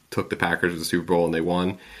he took the Packers to the Super Bowl and they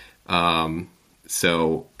won.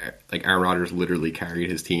 So, like, Aaron Rodgers literally carried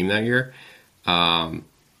his team that year.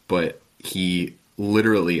 But he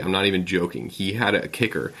literally, I'm not even joking, he had a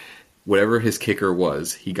kicker. Whatever his kicker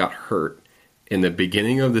was, he got hurt in the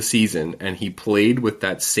beginning of the season, and he played with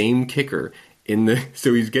that same kicker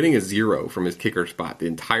so he's getting a 0 from his kicker spot the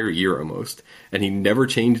entire year almost. And he never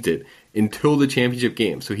changed it until the championship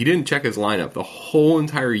game. So he didn't check his lineup the whole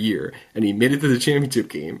entire year, and he made it to the championship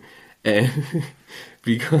game. And...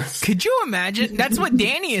 because could you imagine? That's what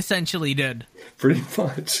Danny essentially did. Pretty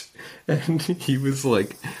much. And he was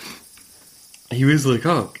like,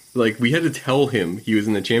 oh, like we had to tell him he was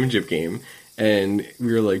in the championship game, And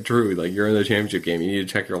we were like, Drew, like, you're in the championship game. You need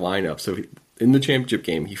to check your lineup. So in the championship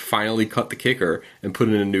game, he finally cut the kicker and put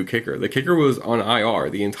in a new kicker. The kicker was on IR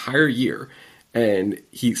the entire year. And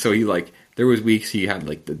there was weeks he had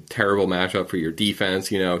like the terrible matchup for your defense.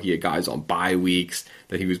 He had guys on bye weeks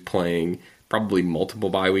that he was playing, probably multiple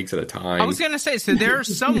bye weeks at a time. I was going to say, so there are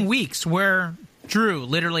some weeks where Drew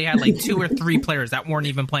literally had like 2 or 3 players that weren't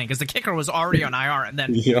even playing because the kicker was already on IR and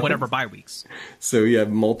then whatever bye weeks. So he had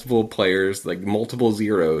multiple players, like multiple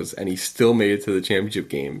zeros, and he still made it to the championship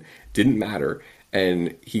game. Didn't matter.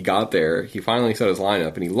 And he got there. He finally set his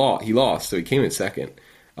lineup, and he lost, so he came in second.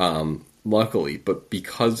 Luckily, but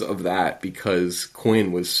because of that, because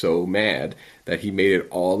Quinn was so mad that he made it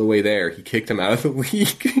all the way there, he kicked him out of the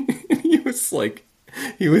league. And he was like,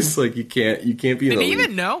 you can't be in the league. Did he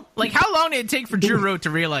even know? Like, how long did it take for Drew Rote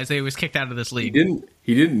to realize that he was kicked out of this league?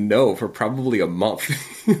 He didn't know for probably a month.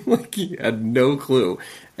 Like, he had no clue.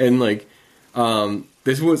 And like,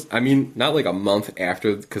 this was, I mean, not like a month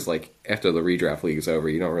after, because like after the redraft league is over,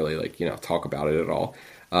 you don't really like, talk about it at all.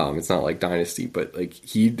 It's not like Dynasty, but like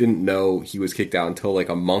he didn't know he was kicked out until like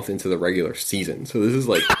a month into the regular season. So this is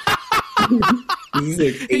like,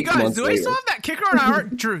 hey guys, do I still have that kicker on our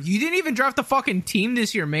Drew? You didn't even draft the fucking team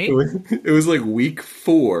this year, mate. It was like week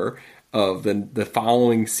 4 of the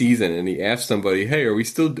following season, and he asked somebody, "Hey,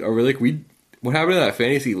 what happened to that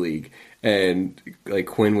fantasy league?" And like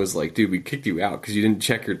Quinn was like, "Dude, we kicked you out because you didn't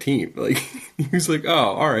check your team." Like he was like, "Oh,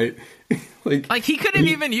 all right." Like he couldn't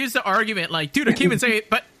even use the argument like, dude, I can't even say it,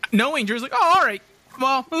 but knowing Drew's like, oh, all right,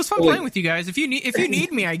 well, it was fun playing with you guys. If you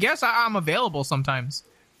need me, I guess I'm available sometimes.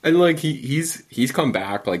 And like he's come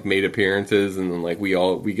back, like made appearances, and then like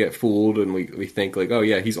we get fooled and we think like, oh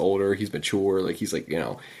yeah, he's older, he's mature, like he's like,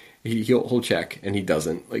 he'll check, and he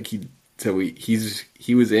doesn't. Like he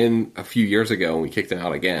was in a few years ago and we kicked him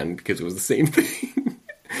out again because it was the same thing.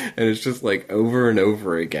 And it's just like over and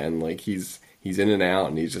over again, like he's in and out,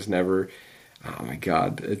 and he's just never. Oh my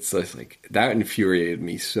god, it's just like that infuriated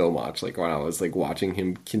me so much. Like when I was like watching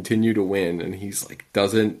him continue to win, and he's like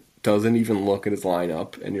doesn't even look at his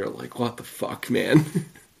lineup, and you're like, what the fuck, man?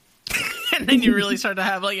 And then you really start to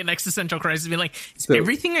have like an existential crisis, being like, is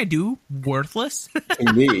everything I do worthless?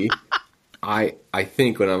 To me, I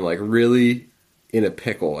think when I'm like really in a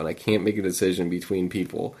pickle and I can't make a decision between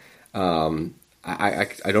people,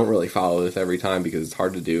 I don't really follow this every time because it's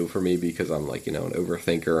hard to do for me because I'm like, an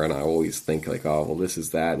overthinker, and I always think like, oh, well, this is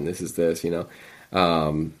that and this is this,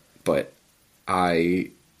 but I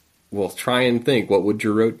will try and think, what would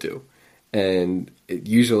Drew Rote do? And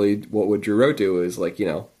usually what would Drew Rote do is like,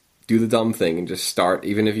 do the dumb thing and just start,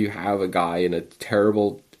 even if you have a guy in a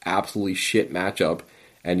terrible, absolutely shit matchup,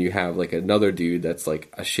 and you have like another dude that's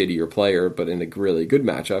like a shittier player, but in a really good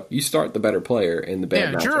matchup, you start the better player in the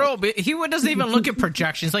bad matchup. Drew, he doesn't even look at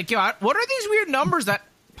projections. Like, what are these weird numbers that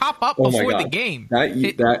pop up before the game?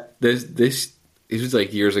 This was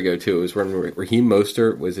like years ago too. It was when Raheem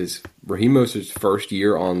Mostert's first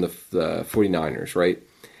year on the 49ers, right?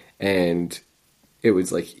 And it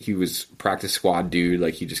was like he was practice squad dude,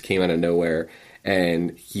 like he just came out of nowhere.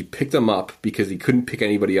 And he picked him up because he couldn't pick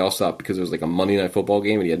anybody else up because it was like a Monday Night Football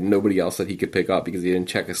game and he had nobody else that he could pick up because he didn't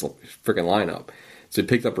check his freaking lineup. So he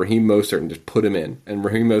picked up Raheem Mostert and just put him in. And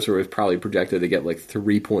Raheem Mostert was probably projected to get like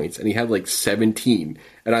 3 points. And he had like 17.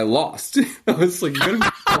 And I lost. I was like, are you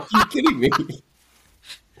kidding me?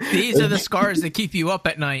 These are the scars that keep you up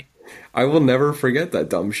at night. I will never forget that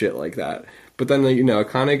dumb shit like that. But then, it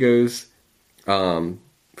kind of goes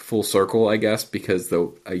full circle, I guess, because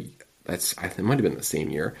it might have been the same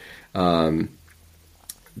year. The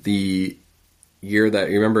year that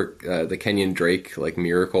you remember the Kenyon Drake like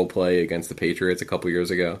miracle play against the Patriots a couple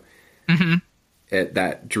years ago. Mm-hmm.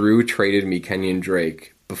 That Drew traded me Kenyon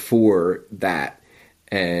Drake before that,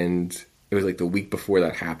 and it was like the week before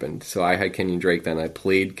that happened. So I had Kenyon Drake then. I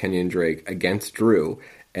played Kenyon Drake against Drew,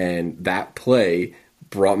 and that play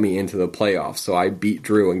brought me into the playoffs. So I beat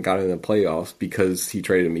Drew and got in the playoffs because he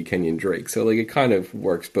traded me Kenyon Drake. So like it kind of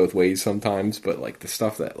works both ways sometimes, but like the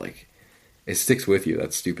stuff that like it sticks with you,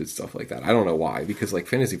 that stupid stuff like that. I don't know why, because like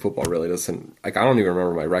fantasy football really doesn't, like I don't even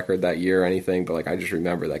remember my record that year or anything, but like I just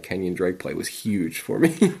remember that Kenyon Drake play was huge for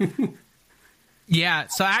me. Yeah,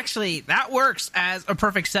 so actually that works as a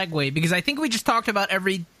perfect segue because I think we just talked about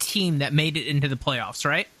every team that made it into the playoffs,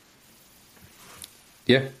 right?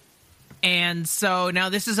 Yeah. And so now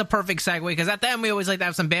this is a perfect segue because at the end we always like to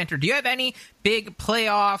have some banter. Do you have any big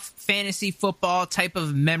playoff fantasy football type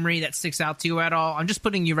of memory that sticks out to you at all? I'm just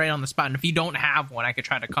putting you right on the spot. And if you don't have one, I could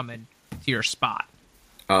try to come in to your spot.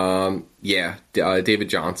 David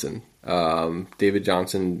Johnson. David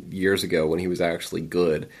Johnson years ago when he was actually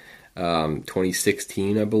good.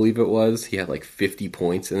 2016, I believe it was. He had like 50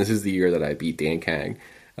 points, and this is the year that I beat Dan Kang.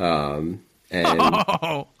 And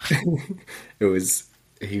he was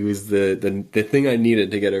the thing I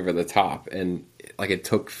needed to get over the top, and like it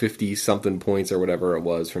took 50 something points or whatever it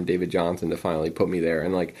was from David Johnson to finally put me there.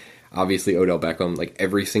 And like obviously Odell Beckham, like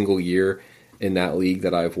every single year in that league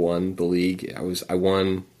that I've won the league, I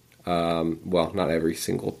won well, not every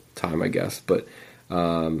single time I guess, but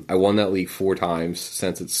I won that league 4 times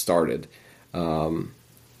since it started. And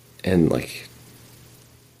like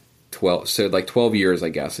 12 years I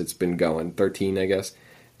guess it's been going, 13 I guess.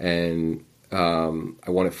 And I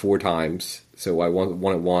won it 4 times. So I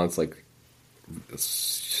won it once, like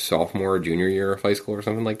sophomore or junior year of high school or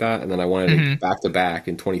something like that. And then I won it back to back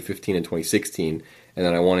in 2015 and 2016. And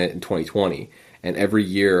then I won it in 2020. And every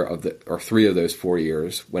year or 3 of those 4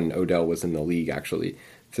 years when Odell was in the league, actually.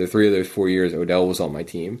 So 3 of those 4 years, Odell was on my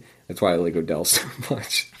team. That's why I like Odell so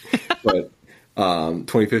much. But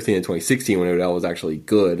 2015 and 2016, when Odell was actually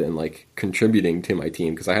good and like contributing to my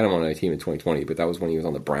team, because I had him on my team in 2020, but that was when he was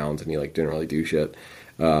on the Browns and he like didn't really do shit.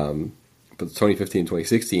 But 2015 and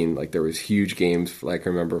 2016, like there was huge games. Like I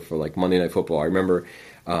remember for like Monday Night Football. I remember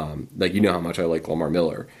like you know how much I like Lamar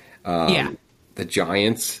Miller. The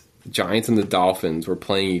Giants and the Dolphins were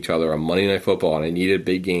playing each other on Monday Night Football, and I needed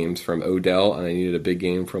big games from Odell and I needed a big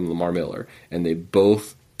game from Lamar Miller, and they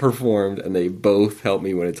both performed and they both helped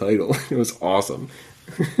me win a title. It was awesome.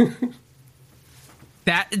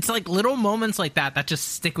 That it's like little moments like that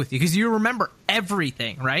just stick with you because you remember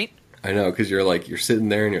everything, right? I know, because you're sitting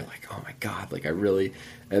there and you're like, oh my god, like I really.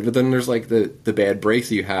 But then there's like the bad breaks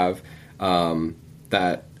that you have.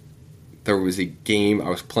 That there was a game I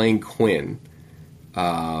was playing Quinn,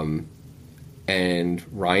 and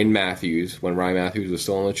Ryan Matthews, when Ryan Matthews was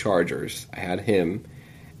still on the Chargers, I had him,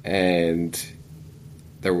 and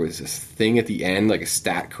there was this thing at the end, like a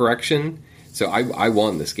stat correction. So I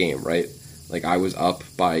won this game, right? Like I was up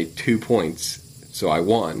by 2 points, so I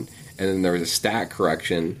won. And then there was a stat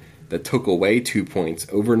correction that took away 2 points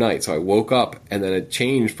overnight. So I woke up, and then it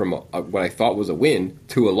changed from what I thought was a win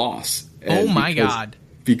to a loss. And oh my god!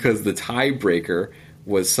 Because the tiebreaker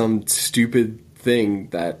was some stupid thing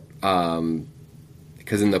that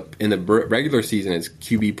because in the regular season it's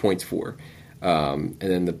QB points for, and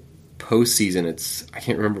then the postseason it's I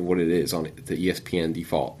can't remember what it is on the ESPN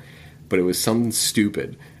default, but it was something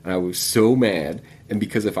stupid, and I was so mad. And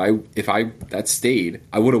because if I that stayed,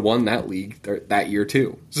 I would have won that league that year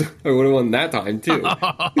too. So I would have won that time too.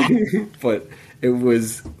 But it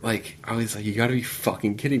was like I was like, you got to be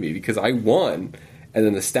fucking kidding me, because I won, and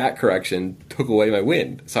then the stat correction took away my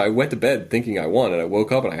win. So I went to bed thinking I won, and I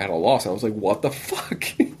woke up and I had a loss, and I was like, what the fuck?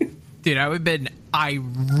 Dude, I would have been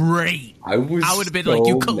irate. I would have been so like,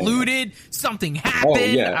 you colluded, mad. Something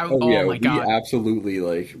happened. Oh my god. We absolutely,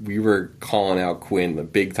 like, we were calling out Quinn the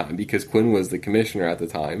big time, because Quinn was the commissioner at the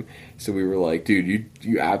time. So we were like, dude,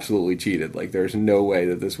 you absolutely cheated. Like, there's no way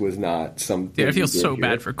that this was not something. Dude, I feel so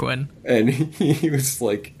bad for Quinn. And he was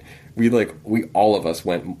like, we all of us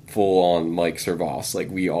went full on Mike Servos. Like,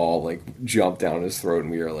 we all like jumped down his throat, and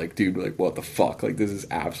we were like, dude, like, what the fuck? Like, this is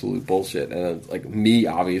absolute bullshit. And like me,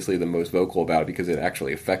 obviously the most vocal about it because it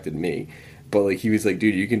actually affected me. But like he was like,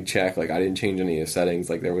 dude, you can check. Like, I didn't change any of the settings.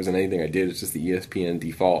 Like, there wasn't anything I did. It's just the ESPN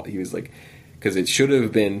default. He was like, because it should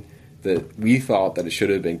have been that we thought that it should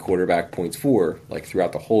have been quarterback points for like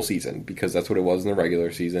throughout the whole season, because that's what it was in the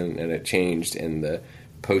regular season, and it changed in the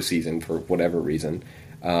postseason for whatever reason.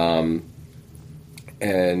 And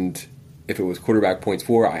if it was quarterback points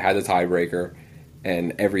for, I had the tiebreaker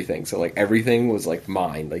and everything. So like everything was like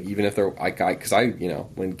mine. Like even if there, because I, you know,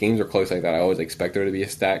 when games are close like that, I always expect there to be a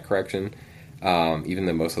stat correction, even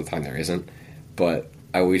though most of the time there isn't. But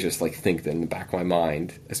I always just like think that in the back of my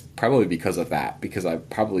mind, it's probably because of that, because I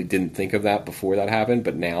probably didn't think of that before that happened.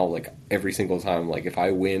 But now, like every single time, like if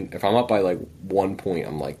I win, if I'm up by like 1 point,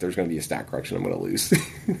 I'm like, there's going to be a stat correction, I'm going to lose.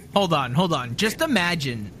 Hold on. Just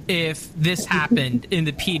imagine if this happened in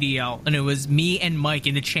the PDL and it was me and Mike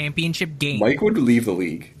in the championship game. Mike would leave the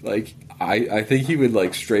league. Like, I think he would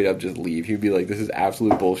like straight up just leave. He'd be like, this is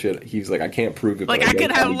absolute bullshit. He's like, I can't prove it. Like, I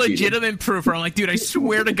could have legitimate proof where I'm like, dude, I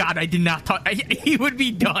swear to God, I did not talk. He would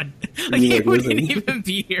be done. Like, he wouldn't even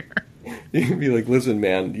be here. He'd be like, listen,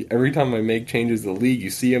 man, every time I make changes to the league,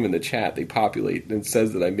 you see them in the chat. They populate and it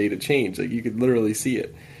says that I made a change. Like, you could literally see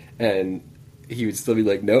it. And he would still be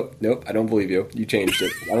like, nope, I don't believe you. You changed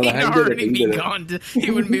it. I don't know how you did it. He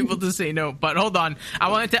wouldn't be able to say no. But hold on. I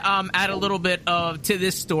wanted to add a little bit to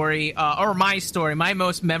this story, or my story. My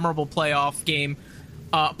most memorable playoff game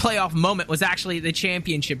playoff moment was actually the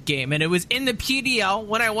championship game, and it was in the PDL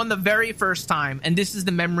when I won the very first time, and this is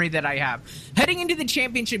the memory that I have. Heading into the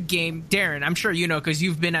championship game, Darren, I'm sure you know because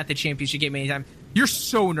you've been at the championship game many times, you're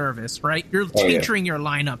so nervous, right? You're tinkering your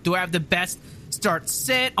lineup. Do I have the best start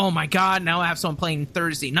sit? Oh my God, now I have someone playing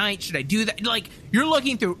Thursday night. Should I do that? Like, you're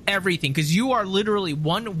looking through everything because you are literally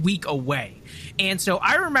 1 week away. And so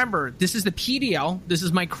I remember, this is the PDL. This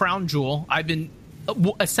is my crown jewel. I've been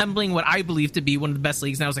assembling what I believe to be one of the best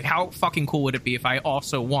leagues, and I was like, how fucking cool would it be if I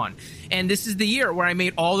also won? And this is the year where I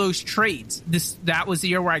made all those trades. That was the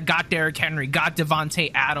year where I got Derrick Henry, got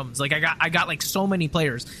Devontae Adams. Like, I got like so many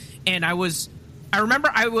players. And I remember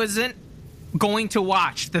I wasn't going to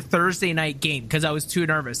watch the Thursday night game because I was too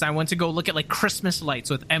nervous. I went to go look at like Christmas lights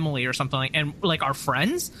with Emily or something and like our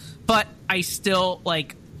friends, but I still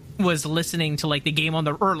like was listening to like the game on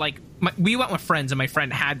the, or like we went with friends and my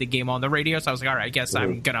friend had the game on the radio, so I was like, all right, I guess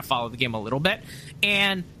I'm gonna follow the game a little bit.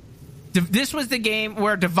 And this was the game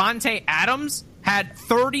where Devontae Adams had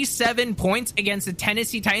 37 points against the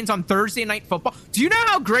Tennessee Titans on Thursday Night Football. Do you know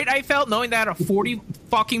how great I felt knowing that I had a 40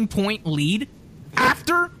 fucking point lead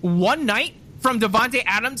after one night from Devontae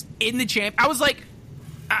Adams in the champ? I was like,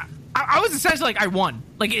 I was essentially like, I won.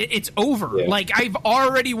 Like, it's over. Yeah. Like, I've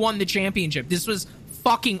already won the championship. This was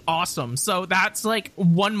fucking awesome. So that's like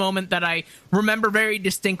one moment that I remember very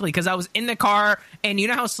distinctly because I was in the car, and you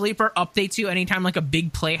know how Sleeper updates you anytime like a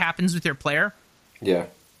big play happens with your player? Yeah.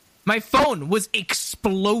 My phone was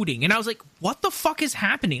exploding, and I was like, what the fuck is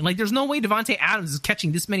happening? Like, there's no way Devontae Adams is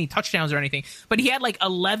catching this many touchdowns or anything. But he had like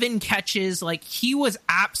 11 catches. Like, he was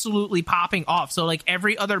absolutely popping off. So like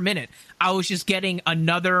every other minute, I was just getting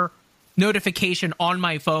another notification on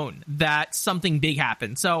my phone that something big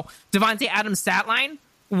happened. So Devontae Adams' stat line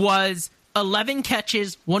was 11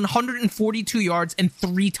 catches, 142 yards, and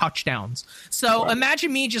 3 touchdowns. So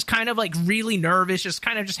imagine me just kind of like really nervous, just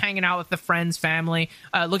kind of just hanging out with the friends, family,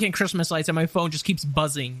 looking at Christmas lights, and my phone just keeps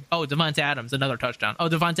buzzing. Oh, Devontae Adams, another touchdown. Oh,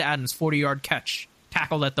 Devontae Adams, 40-yard catch,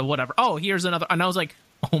 tackled at the whatever. Oh, here's another. And I was like,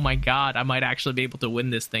 oh my God, I might actually be able to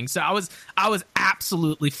win this thing. So I was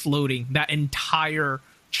absolutely floating that entire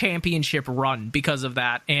championship run because of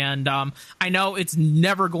that. And I know it's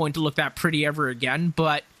never going to look that pretty ever again,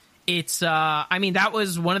 but it's I mean, that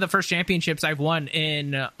was one of the first championships I've won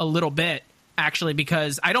in a little bit, actually,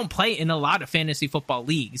 because I don't play in a lot of fantasy football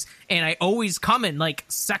leagues, and I always come in like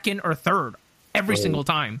second or third every single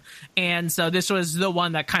time. And so this was the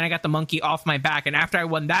one that kind of got the monkey off my back. And after I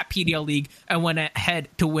won that PDL league, I went ahead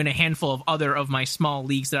to win a handful of other of my small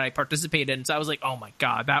leagues that I participated in. So I was like, oh my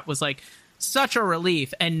God, that was like such a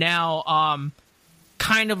relief. And now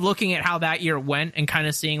kind of looking at how that year went and kind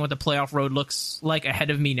of seeing what the playoff road looks like ahead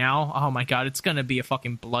of me now, oh my God, it's going to be a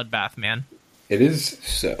fucking bloodbath, man. It is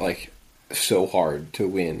so hard to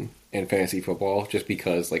win in fantasy football just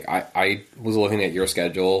because like I was looking at your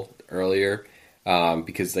schedule earlier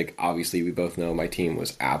because like obviously we both know my team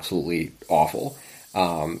was absolutely awful.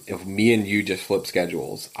 If me and you just flip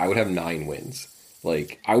schedules, I would have 9 wins.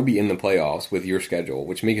 Like, I would be in the playoffs with your schedule,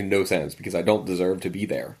 which makes no sense because I don't deserve to be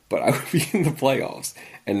there. But I would be in the playoffs.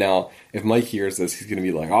 And now, if Mike hears this, he's going to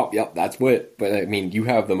be like, oh, yep, that's what. But, I mean, you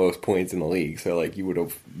have the most points in the league, so, like, you would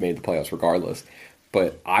have made the playoffs regardless.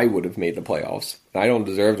 But I would have made the playoffs. And I don't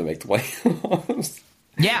deserve to make the playoffs.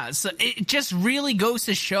 Yeah, so it just really goes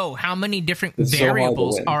to show how many different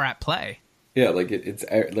variables are at play. Yeah, like, it's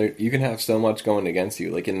like, you can have so much going against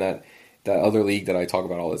you. Like, in that other league that I talk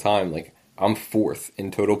about all the time, like, I'm 4th in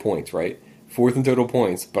total points, right? 4th in total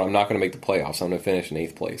points, but I'm not going to make the playoffs. I'm going to finish in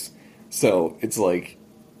 8th place. So it's like,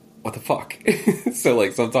 what the fuck? So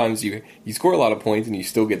like sometimes you score a lot of points and you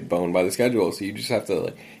still get boned by the schedule. So you just have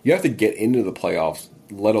to get into the playoffs,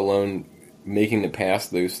 let alone making it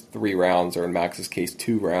past those 3 rounds, or in Max's case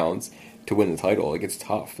 2 rounds, to win the title. Like, it's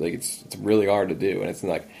tough. Like, it's really hard to do, and it's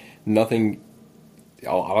like nothing.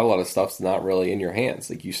 A lot of stuff's not really in your hands.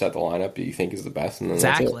 Like, you set the lineup that you think is the best, and then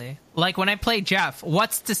exactly. That's it. Like, when I play Jeff,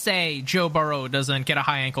 what's to say Joe Burrow doesn't get a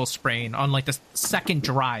high ankle sprain on, like, the second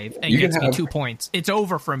drive and gets me 2 points? It's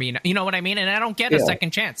over for me. You know what I mean? And I don't get a second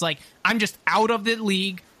chance. Like, I'm just out of the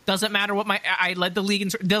league. Doesn't matter what I led the league.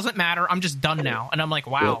 Doesn't matter. I'm just done now. And I'm like,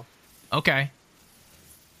 wow. Yep. Okay.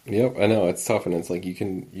 Yep, I know. It's tough, and it's like you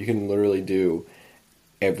can literally do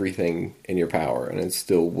everything in your power, and it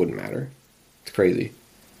still wouldn't matter. It's crazy.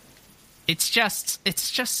 It's just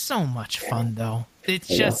so much fun, though. It's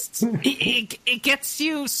just it gets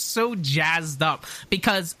you so jazzed up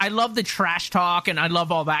because I love the trash talk and I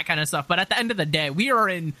love all that kind of stuff. But at the end of the day, we are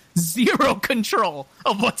in zero control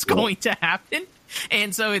of what's going to happen.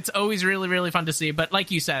 And so it's always really, really fun to see. But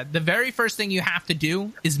like you said, the very first thing you have to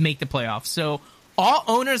do is make the playoffs. So all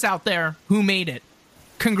owners out there who made it,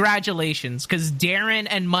 congratulations, because Darren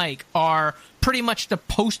and Mike are pretty much the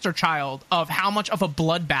poster child of how much of a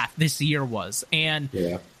bloodbath this year was. And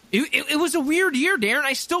it was a weird year, Darren.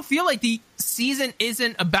 I still feel like the season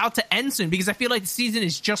isn't about to end soon, because I feel like the season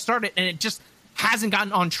has just started and it just hasn't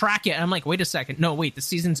gotten on track yet. And I'm like, wait a second. No, wait, the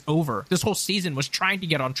season's over. This whole season was trying to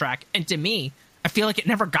get on track. And to me, I feel like it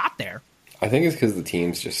never got there. I think it's because the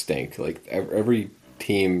teams just stink. Like, every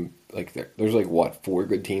team, like, there's, like, what, 4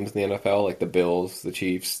 good teams in the NFL? Like, the Bills, the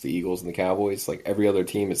Chiefs, the Eagles, and the Cowboys. Like, every other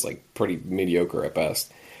team is, like, pretty mediocre at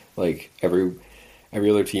best. Like, every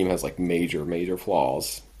other team has, like, major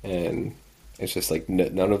flaws. And it's just, like,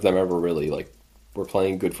 none of them ever really, like, were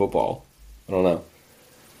playing good football. I don't know.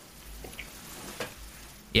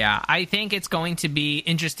 Yeah, I think it's going to be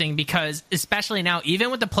interesting because, especially now,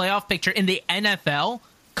 even with the playoff picture in the NFL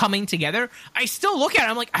coming together, I still look at it,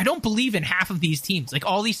 I'm like, I don't believe in half of these teams. Like,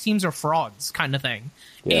 all these teams are frauds kind of thing.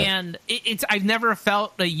 Yeah. And I've never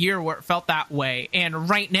felt a year where it felt that way. And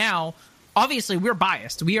right now, obviously, we're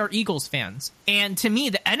biased. We are Eagles fans. And to me,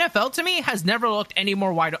 the NFL, to me, has never looked any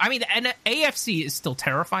more wide. I mean, the AFC is still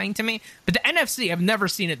terrifying to me, but the NFC, I've never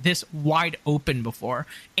seen it this wide open before.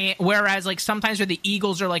 And whereas, like, sometimes where the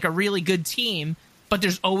Eagles are, like, a really good team, but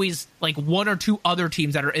there's always, like, 1 or 2 other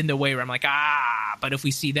teams that are in the way where I'm like, but if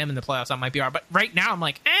we see them in the playoffs, that might be hard. But right now, I'm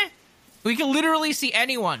like, we can literally see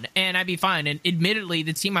anyone, and I'd be fine. And admittedly,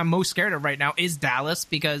 the team I'm most scared of right now is Dallas,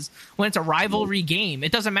 because when it's a rivalry game,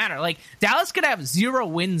 it doesn't matter. Like, Dallas could have 0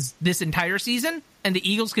 wins this entire season, and the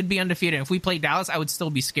Eagles could be undefeated. And if we play Dallas, I would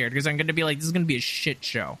still be scared, because I'm going to be like, this is going to be a shit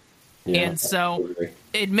show. Yeah, and so,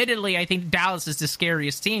 admittedly, I think Dallas is the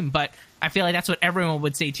scariest team, but I feel like that's what everyone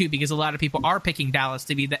would say, too, because a lot of people are picking Dallas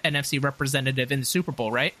to be the NFC representative in the Super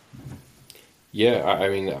Bowl, right? Yeah, I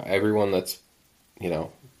mean, everyone that's,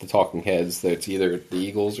 the talking heads, that's either the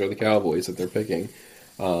Eagles or the Cowboys that they're picking.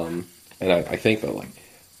 And I think that, like,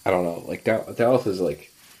 I don't know, like, Dallas is,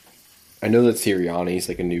 like, I know that Sirianni's,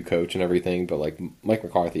 like, a new coach and everything, but, like, Mike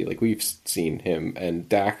McCarthy, like, we've seen him, and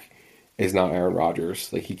Dak is not Aaron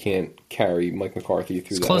Rodgers. Like, he can't carry Mike McCarthy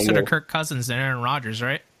through that. It's closer to Kirk Cousins than Aaron Rodgers,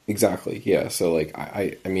 right? Exactly, yeah. So, like,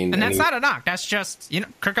 I mean... And that's not a knock. That's just,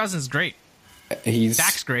 Kirk Cousins is great.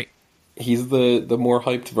 Dak's great. He's the more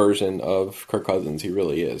hyped version of Kirk Cousins. He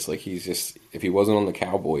really is. Like, he's just... If he wasn't on the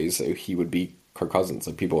Cowboys, he would be Kirk Cousins.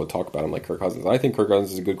 Like, people would talk about him like Kirk Cousins. I think Kirk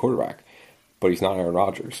Cousins is a good quarterback, but he's not Aaron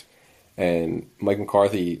Rodgers. And Mike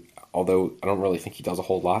McCarthy, although I don't really think he does a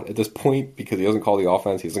whole lot at this point, because he doesn't call the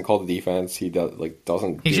offense, he doesn't call the defense, he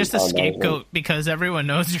doesn't... He's just a scapegoat because everyone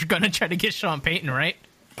knows you're going to try to get Sean Payton, right?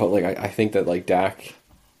 But, like, I think that, like, Dak,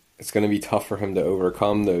 it's going to be tough for him to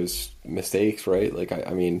overcome those mistakes, right? Like,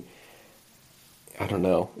 I mean, I don't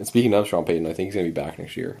know. And speaking of Sean Payton, I think he's going to be back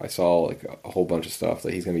next year. I saw, like, a whole bunch of stuff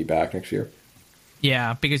that he's going to be back next year.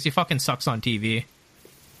 Yeah, because he fucking sucks on TV.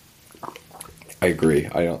 I agree.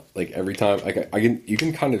 I don't, like, every time, like, you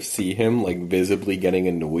can kind of see him, like, visibly getting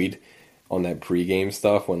annoyed on that pregame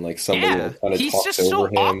stuff when, like, somebody like, kind of he's talks just over so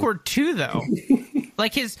him. awkward too, though.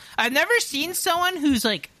 Like, I've never seen someone whose,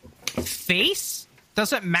 like, face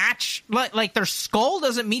doesn't match, like their skull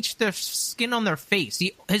doesn't match the skin on their face.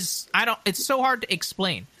 It's so hard to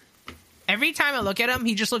explain. Every time I look at him,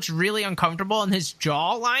 he just looks really uncomfortable, and his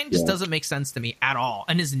jawline just doesn't make sense to me at all.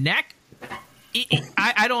 And his neck,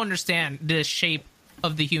 I don't understand the shape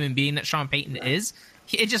of the human being that Sean Payton is.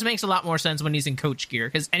 It just makes a lot more sense when he's in coach gear,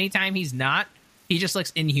 because anytime he's not, he just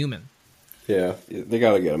looks inhuman. Yeah, they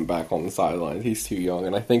got to get him back on the sidelines. He's too young,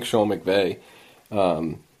 and I think Sean McVay,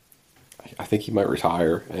 I think he might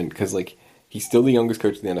retire, and because, like, he's still the youngest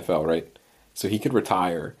coach in the NFL, right? So he could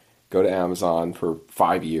retire, go to Amazon for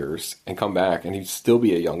 5 years, and come back, and he'd still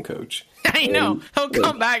be a young coach. I know. He'll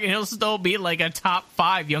come back, and he'll still be, like, a top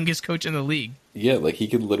 5 youngest coach in the league. Yeah, like, he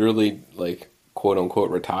could literally, like, quote-unquote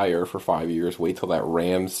retire for 5 years, wait till that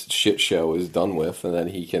Rams shit show is done with, and then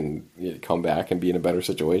he can come back and be in a better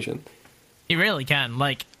situation. He really can.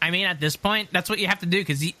 Like, I mean, at this point, that's what you have to do,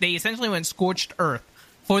 because they essentially went scorched earth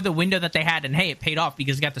for the window that they had, and hey, it paid off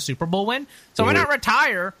because he got the Super Bowl win. So why not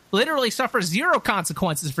retire, literally suffer 0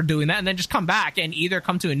 consequences for doing that, and then just come back and either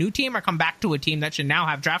come to a new team or come back to a team that should now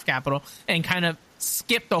have draft capital and kind of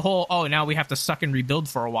skip the whole, now we have to suck and rebuild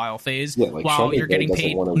for a while phase, while you're getting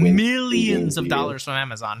paid millions of dollars from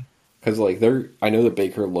Amazon. Because, like, I know that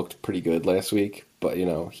Baker looked pretty good last week, but,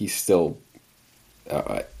 he's still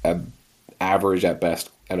average at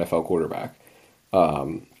best NFL quarterback.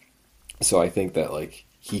 So I think that, like,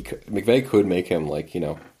 McVay could make him, like,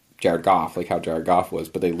 Jared Goff, like how Jared Goff was,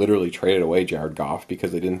 but they literally traded away Jared Goff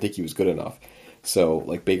because they didn't think he was good enough. So,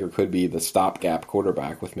 like, Baker could be the stopgap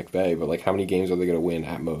quarterback with McVay, but, like, how many games are they going to win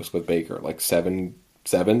at most with Baker? Like, seven?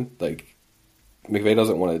 Like, McVay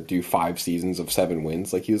doesn't want to do 5 seasons of 7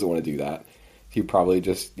 wins. Like, he doesn't want to do that. He'd probably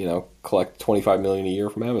just, collect $25 million a year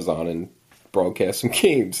from Amazon and broadcast some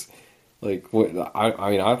games. Like,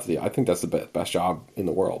 I mean, honestly, I think that's the best job in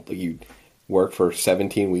the world. Like, you work for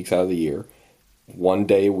 17 weeks out of the year, 1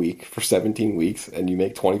 day a week for 17 weeks, and you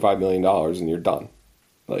make $25 million and you're done.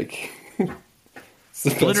 Like,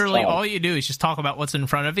 literally all you do is just talk about what's in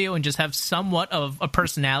front of you and just have somewhat of a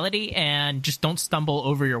personality and just don't stumble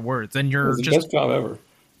over your words. And you're it's the best job ever.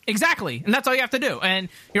 Exactly. And that's all you have to do. And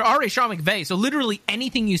you're already Sean McVay, so literally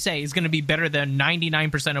anything you say is going to be better than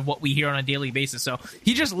 99% of what we hear on a daily basis. So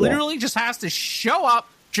he just literally just has to show up,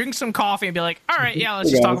 drink some coffee, and be like, all right, yeah, let's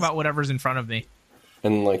just talk about whatever's in front of me.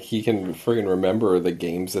 And, like, he can friggin' remember the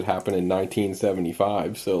games that happened in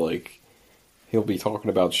 1975. So, like, he'll be talking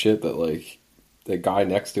about shit that, like, the guy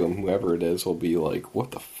next to him, whoever it is, will be like, what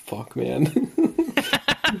the fuck, man?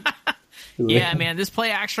 Yeah, man, this play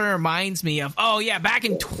actually reminds me of, back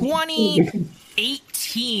in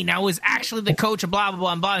 2018, I was actually the coach of blah, blah,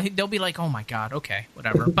 blah, and blah. They'll be like, oh, my God, okay,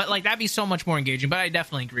 whatever. But, like, that'd be so much more engaging. But I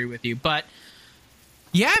definitely agree with you. But,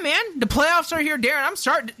 yeah, man, the playoffs are here,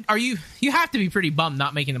 Darren. You have to be pretty bummed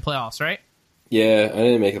not making the playoffs, right? Yeah, I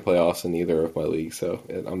didn't make the playoffs in either of my leagues, so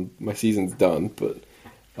my season's done. But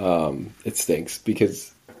it stinks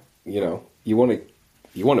because, you want to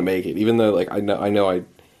make it, even though, like, I know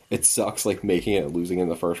it sucks, like, making it and losing in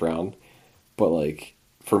the first round. But, like,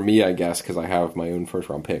 for me, I guess, because I have my own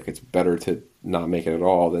first-round pick, it's better to not make it at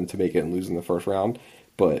all than to make it and lose in the first round.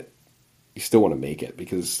 But you still want to make it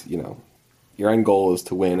because, your end goal is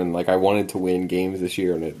to win. And, like, I wanted to win games this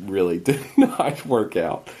year, and it really did not work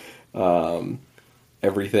out.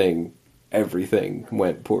 Everything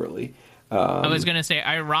went poorly. I was going to say,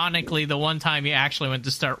 ironically, the one time you actually went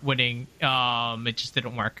to start winning, it just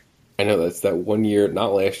didn't work. I know that's that one year,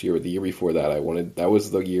 not last year, but the year before that. That was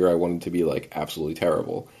the year I wanted to be, like, absolutely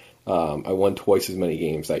terrible. I won twice as many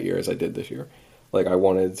games that year as I did this year. Like, I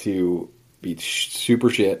wanted to be super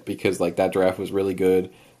shit because, like, that draft was really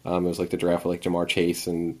good. It was like the draft with, like, Jamar Chase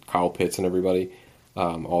and Kyle Pitts and everybody,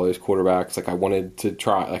 all those quarterbacks. Like, I wanted to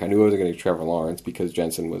try, like, I knew I was going to get Trevor Lawrence because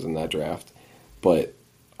Jensen was in that draft, but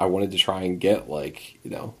I wanted to try and get, like,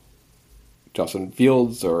 Justin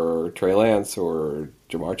Fields or Trey Lance or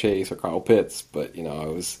Jamar Chase or Kyle Pitts, but,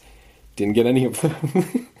 didn't get any of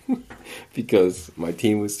them because my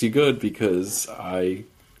team was too good because I'd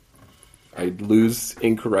lose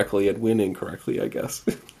incorrectly and win incorrectly, I guess.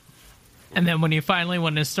 And then when you finally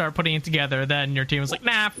want to start putting it together, then your team was like,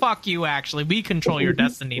 nah, fuck you, actually. We control your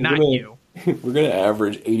destiny, not you. We're going to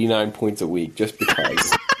average 89 points a week just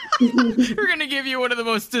because. We're going to give you one of the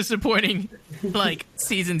most disappointing, like,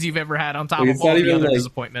 seasons you've ever had on top of all the other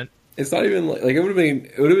disappointment. It's not even like it would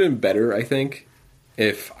have been better, I think,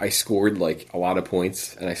 if I scored, like, a lot of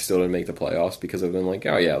points and I still didn't make the playoffs because I've been like,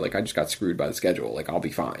 oh yeah, like, I just got screwed by the schedule. Like, I'll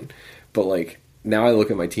be fine. But, like, now I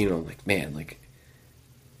look at my team and I'm like, man, like,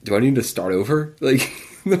 do I need to start over? Like,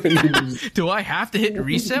 do I have to hit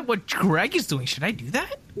reset? What Greg is doing? Should I do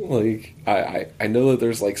that? Like, I know that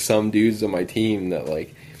there's, like, some dudes on my team that,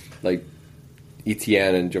 like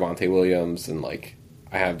Etienne and Javonte Williams, and, like,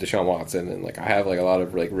 I have Deshaun Watson, and, like, I have, like, a lot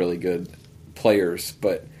of, like, really good players,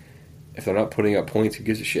 but if they're not putting up points, who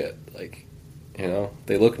gives a shit? Like,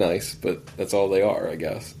 they look nice, but that's all they are, I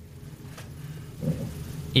guess.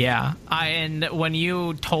 Yeah, and when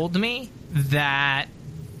you told me that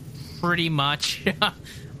pretty much,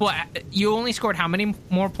 well, you only scored how many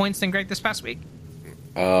more points than Greg this past week?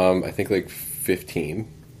 I think, like,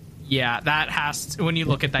 15. Yeah, that has to, when you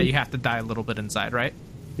look at that, you have to die a little bit inside, right?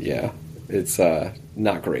 Yeah, it's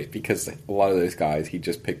not great because a lot of those guys he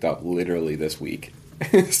just picked up literally this week.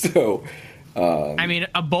 So, I mean,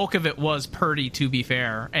 a bulk of it was Purdy, to be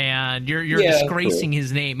fair, and you're disgracing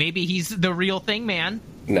his name. Maybe he's the real thing, man.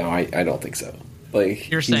 No, I don't think so. Like,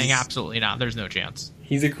 you're saying absolutely not. There's no chance.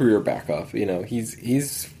 He's a career backup.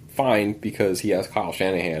 He's fine because he has Kyle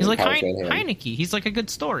Shanahan. He's like Heineke. He's like a good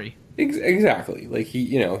story. Exactly. Like,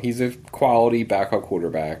 he's a quality backup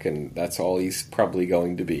quarterback, and that's all he's probably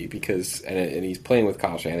going to be because and he's playing with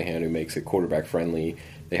Kyle Shanahan, who makes it quarterback friendly.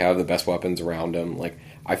 They have the best weapons around him. Like,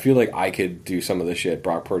 I feel like I could do some of the shit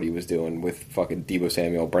Brock Purdy was doing with fucking Deebo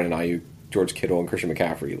Samuel, Brandon Ayuk, George Kittle, and Christian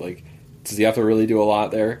McCaffrey. Like, does he have to really do a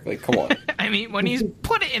lot there? Like, come on. I mean, when he's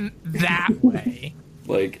put it in that way.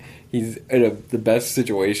 Like, he's in the best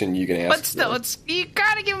situation you can ask. But still, you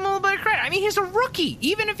gotta give him a little bit of credit. I mean, he's a rookie.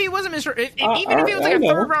 Even if he wasn't even if he was like a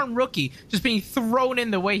third-round rookie, just being thrown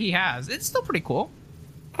in the way he has, it's still pretty cool.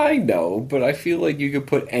 I know, but I feel like you could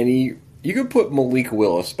put Malik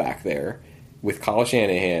Willis back there with Kyle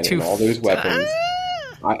Shanahan and all those weapons.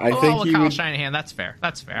 I think Kyle Shanahan, that's fair.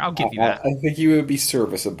 That's fair. I'll give you that. I think he would be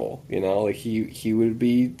serviceable. Like he would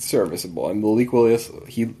be serviceable. And Malik Willis,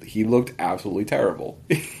 he looked absolutely terrible.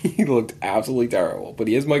 He looked absolutely terrible. But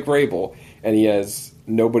he has Mike Vrabel, and he has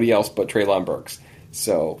nobody else but Treylon Burks.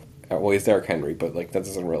 So, well, he's Derrick Henry, but like that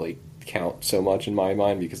doesn't really count so much in my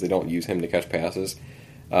mind because they don't use him to catch passes.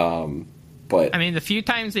 But I mean, the few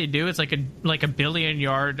times they do, it's like a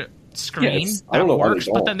billion-yard screen. I don't know why works,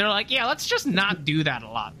 they but don't. then they're like, yeah, let's just not do that a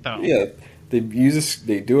lot, though. Yeah, they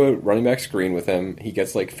do a running back screen with him. He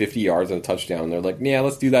gets like 50 yards and a touchdown. They're like, yeah,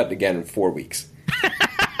 let's do that again in 4 weeks.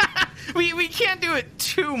 We can't do it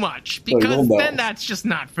too much because then that's just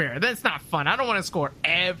not fair. That's not fun. I don't want to score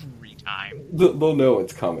every time. They'll know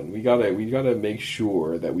it's coming. We gotta make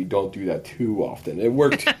sure that we don't do that too often. It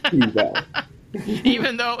worked too well.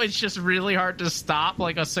 Even though it's just really hard to stop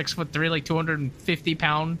like a 6'3", like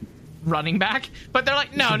 250-pound running back. But they're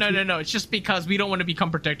like, no. It's just because we don't want to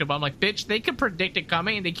become predictable. I'm like, bitch, they can predict it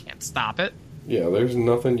coming and they can't stop it. Yeah, there's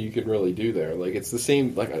nothing you can really do there. Like, it's the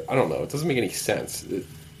same, like, I don't know. It doesn't make any sense.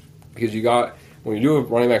 Because when you do a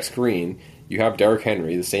running back screen, you have Derrick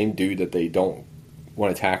Henry, the same dude that they don't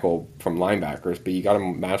want to tackle from linebackers, but you got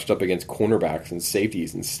him matched up against cornerbacks and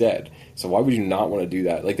safeties instead. So why would you not want to do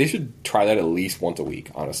that? Like, they should try that at least once a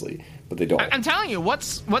week, honestly, but they don't. I'm telling you,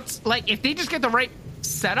 what's like, if they just get the right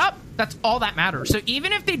setup, that's all that matters. So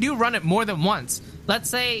even if they do run it more than once, let's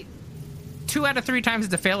say 2 out of 3 times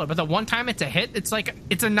it's a failure, but the one time it's a hit, it's like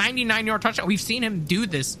it's a 99-yard touchdown. We've seen him do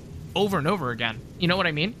this over and over again. You know what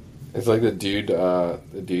I mean? It's like the dudes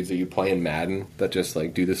that you play in Madden that just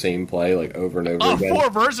like do the same play like over and over again. 4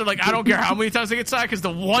 verses, like I don't care how many times they get sacked, because the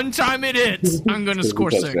one time it hits, I'm gonna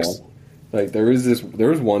score 6. Like there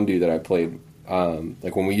was one dude that I played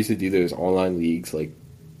like when we used to do those online leagues like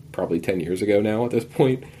probably 10 years ago now at this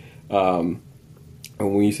point. And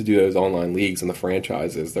when we used to do those online leagues in the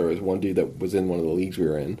franchises, there was one dude that was in one of the leagues we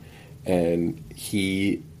were in, and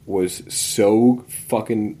he was so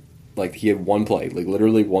fucking. Like, he had one play, like,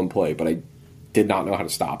 literally one play, but I did not know how to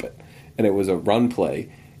stop it. And it was a run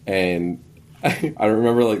play, and I don't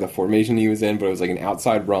remember, like, the formation he was in, but it was, like, an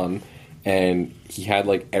outside run, and he had,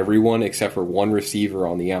 like, everyone except for one receiver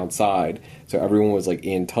on the outside, so everyone was, like,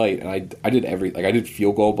 in tight, and I did I did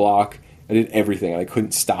field goal block, I did everything, and I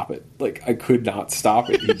couldn't stop it. Like, I could not stop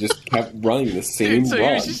it. He just kept running the same so run.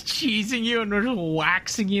 he was just cheesing you and just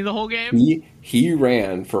waxing you the whole game? He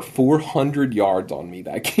ran for 400 yards on me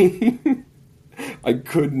that game. I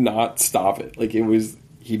could not stop it. Like, it was,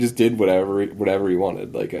 he just did whatever he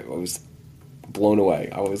wanted. Like, I was blown away.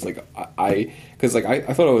 I was like, because like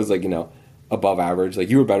I thought I was like, above average. Like,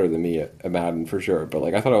 you were better than me at Madden for sure, but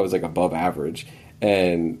like I thought I was like above average,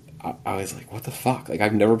 and I was like, what the fuck? Like,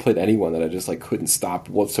 I've never played anyone that I just like couldn't stop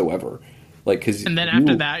whatsoever. Like, because and then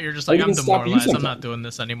after that, you're just like, I'm demoralized. I'm not doing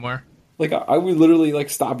this anymore. Like, I would literally,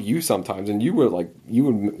 like, stop you sometimes, and you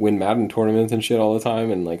would win Madden tournaments and shit all the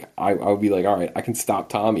time, and, like, I would be like, all right, I can stop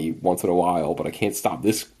Tommy once in a while, but I can't stop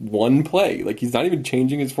this one play. Like, he's not even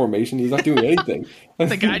changing his formation. He's not doing anything.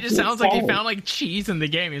 The guy just sounds like he found, like, cheese in the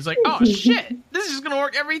game. He's like, oh, shit, this is going to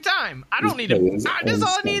work every time. I don't need to, this is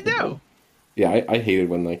all I need to do. Yeah, I hated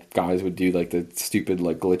when, like, guys would do, like, the stupid,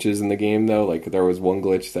 like, glitches in the game, though. Like, there was one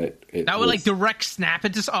glitch that would, like, direct snap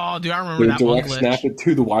it. Oh, dude, I remember that one glitch. Direct snap it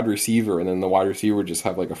to the wide receiver, and then the wide receiver would just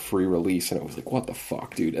have, like, a free release, and it was like, what the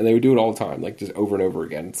fuck, dude? And they would do it all the time, like, just over and over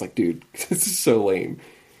again. It's like, dude, this is so lame.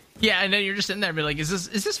 Yeah, and then you're just sitting there and be like, is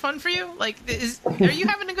this fun for you? Like, are you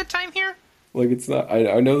having a good time here? Like, it's not...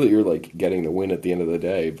 I know that you're, like, getting the win at the end of the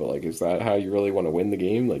day, but, like, is that how you really want to win the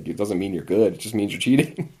game? Like, it doesn't mean you're good. It just means you're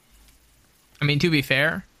cheating. I mean, to be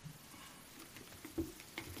fair,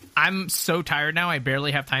 I'm so tired now, I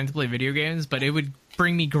barely have time to play video games, but it would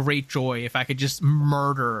bring me great joy if I could just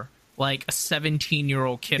murder, like, a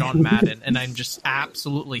 17-year-old kid on Madden, and I'm just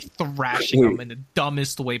absolutely thrashing him in the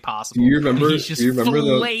dumbest way possible. Do you remember? And he's just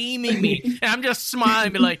flaming me, and I'm just smiling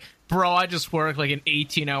and be like, bro, I just worked, like, an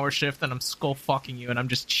 18-hour shift, and I'm skull-fucking you, and I'm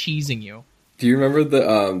just cheesing you. Do you remember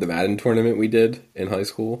the Madden tournament we did in high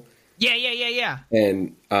school? Yeah.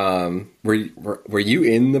 And were you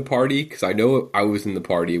in the party? Because I know I was in the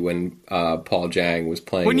party when Paul Jang was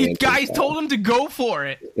playing. When you guys told him to go for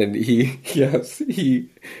it. And it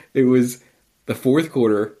was the fourth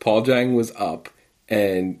quarter. Paul Jang was up,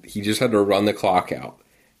 and he just had to run the clock out.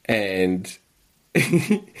 And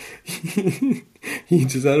he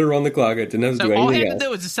just had to run the clock out. Didn't have to do anything else. All he had to do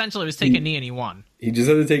was essentially take a knee, and he won. He just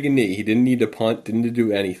had to take a knee. He didn't need to punt. Didn't need to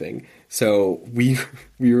do anything. So we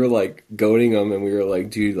were like goading him, and we were like,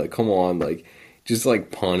 dude, like, come on, like, just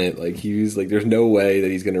like punt it. Like he was like, there's no way that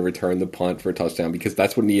he's going to return the punt for a touchdown because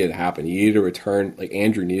that's what needed to happen. He needed to return, like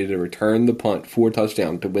Andrew needed to return the punt for a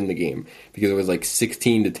touchdown to win the game because it was like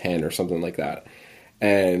 16-10 or something like that.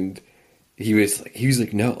 And he was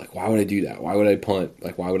like, no, like why would I do that? Why would I punt?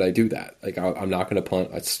 Like why would I do that? Like I'm not going to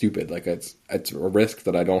punt. That's stupid. Like it's a risk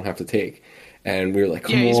that I don't have to take. And we were like,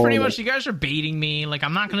 come on. Yeah, he's pretty much, you guys are baiting me. Like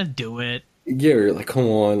I'm not going to do it. Yeah, we were like, come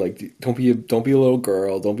on, like don't be a little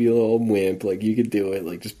girl, don't be a little wimp, like you could do it,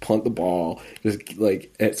 like just punt the ball, just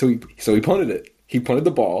like so he punted it. He punted the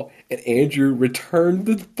ball, and Andrew returned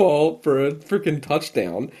the ball for a freaking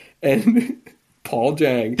touchdown, and Paul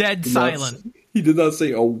Jang dead silent. He did not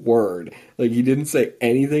say a word. Like he didn't say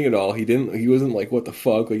anything at all. He wasn't like what the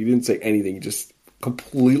fuck, like he didn't say anything. He just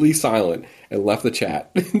completely silent and left the chat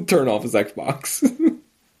and turned off his Xbox.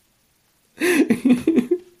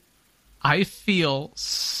 I feel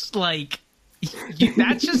like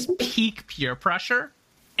that's just peak peer pressure,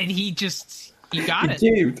 and he got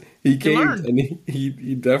it. He caved, and he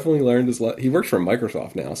definitely learned his lesson. He works for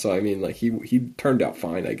Microsoft now, so I mean, like he turned out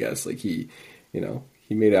fine, I guess. Like he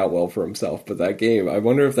made out well for himself. But that game, I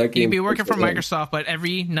wonder if that game. He'd be working for Microsoft, but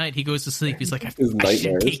every night he goes to sleep, he's like, I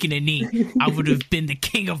should have taken a knee. I would have been the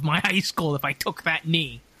king of my high school if I took that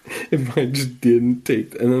knee. If I just didn't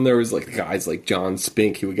take, and then there was like guys like John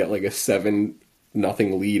Spink who would get like a 7-0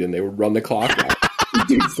 lead, and they would run the clock out.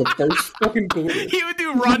 Dude, it's the first fucking quarter. He would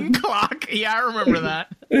do run clock. Yeah, I remember that.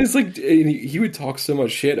 And it's like he would talk so much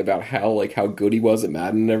shit about how good he was at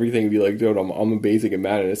Madden and everything. He'd be like, dude, I'm amazing at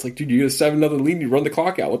Madden. And it's like, dude, you get a 7-0 lead, and you run the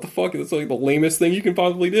clock out. What the fuck? That's like the lamest thing you can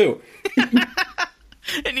possibly do.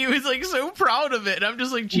 And he was like so proud of it. And I'm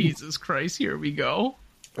just like, Jesus Christ, here we go.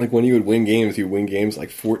 Like when he would win games, like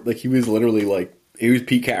he was literally like, he was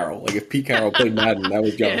Pete Carroll. Like if Pete Carroll played Madden, that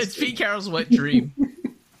was just yeah, it's Pete Carroll's wet dream.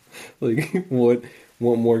 Like what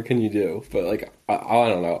more can you do? But like I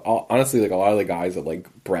don't know. Honestly, like a lot of the guys that like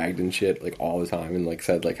bragged and shit like all the time and like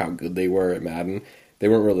said like how good they were at Madden, they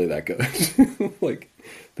weren't really that good. Like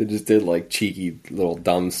they just did like cheeky little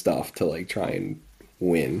dumb stuff to like try and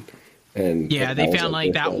win. And yeah, they found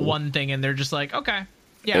like that one thing, and they're just like, okay.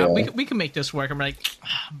 Yeah, we can make this work. I'm like,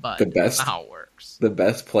 but that's not how it works. The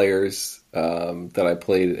best players that I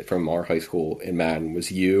played from our high school in Madden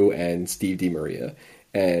was you and Steve DiMaria.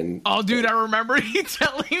 And oh, dude, I remember you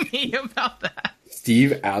telling me about that.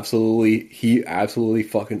 Steve absolutely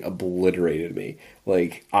fucking obliterated me.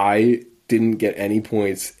 Like I didn't get any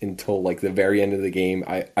points until like the very end of the game.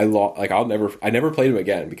 I lost. Like I never played him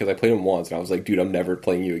again because I played him once, and I was like, dude, I'm never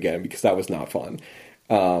playing you again because that was not fun.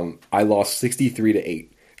 I lost 63-8.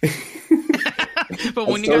 But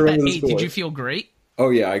when you got that 8, did you feel great? Oh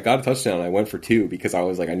yeah, I got a touchdown. I went for 2 because I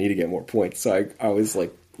was like, I need to get more points. So I was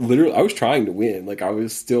like, literally, I was trying to win. Like I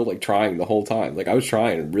was still like trying the whole time. Like I was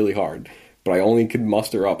trying really hard, but I only could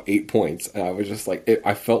muster up 8 points. And I was just like,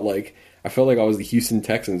 I felt like I was the Houston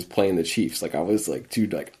Texans playing the Chiefs. Like I was like,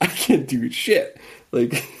 dude, like I can't do shit.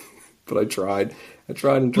 Like, but I tried and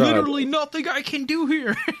tried. Literally nothing I can do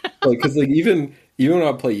here. Like, because like even when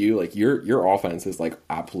I play you, like your offense is like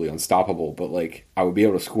absolutely unstoppable. But like I would be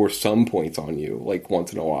able to score some points on you like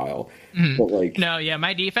once in a while. Mm-hmm. But like no, yeah,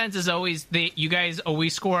 my defense is always you guys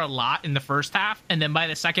always score a lot in the first half, and then by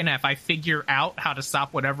the second half, I figure out how to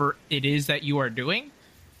stop whatever it is that you are doing,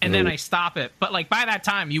 and then I stop it. But like by that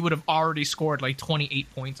time, you would have already scored like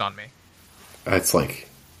 28 points on me. It's like,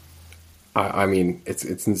 I mean, it's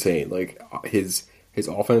insane. Like his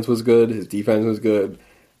offense was good, his defense was good.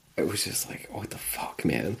 It was just like, oh, what the fuck,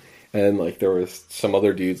 man? And like there was some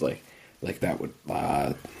other dudes like that would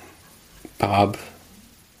Bob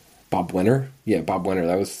Winter, yeah, Bob Winter,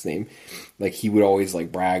 that was his name. Like he would always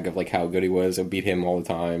like brag of like how good he was and beat him all the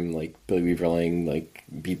time. Like Billy Weaverling like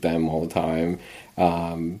beat them all the time.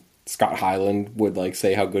 Scott Hyland would like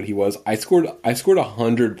say how good he was. I scored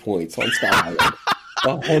 100 points on Scott Hyland.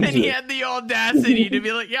 100. And he had the audacity to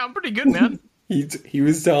be like, yeah, I'm pretty good, man. He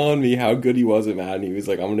was telling me how good he was at Madden. He was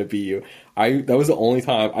like, I'm going to beat you. That was the only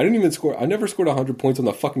time. I never scored 100 points on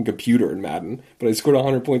the fucking computer in Madden, but I scored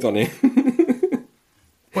 100 points on it.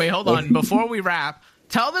 Wait, hold on. Before we wrap,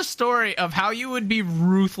 tell the story of how you would be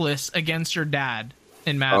ruthless against your dad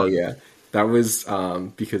in Madden. Oh, yeah. That was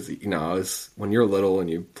because, you know, when you're little and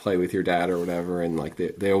you play with your dad or whatever, and like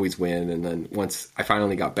they always win. And then once I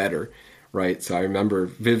finally got better, right? So I remember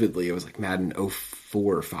vividly, it was like Madden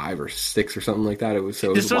 04 or 5 or 6 or something like that.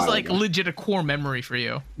 This was like legit a core memory for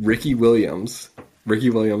you. Ricky Williams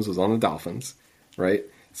was on the Dolphins, right?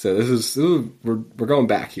 So we're going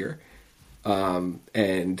back here.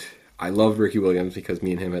 And I love Ricky Williams because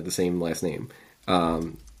me and him had the same last name.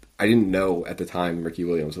 I didn't know at the time Ricky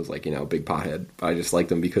Williams was like, you know, a big pothead, but I just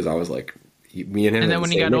liked him because I was like, me and him. And then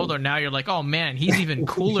when he got older, now you're like, oh man, he's even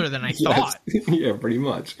cooler than I thought. Yeah, pretty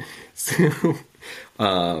much. So,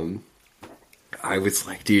 I was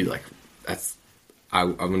like, dude, like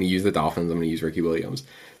I'm going to use the Dolphins. I'm going to use Ricky Williams.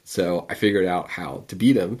 So I figured out how to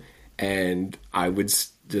beat him, and I would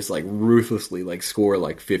just like ruthlessly like score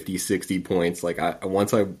like 50, 60 points. Like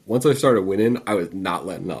once I started winning, I was not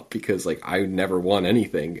letting up because like I never won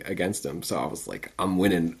anything against him. So I was like, I'm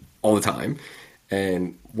winning all the time.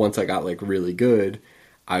 And once I got like really good,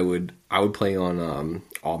 I would play on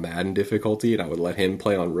all Madden difficulty, and I would let him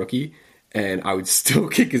play on rookie, and I would still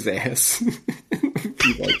kick his ass.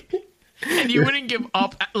 And you wouldn't give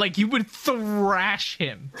up, like you would thrash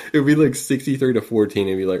him. It would be like 63-14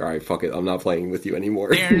 and be like, all right, fuck it, I'm not playing with you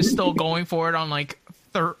anymore. Aaron's still going for it on like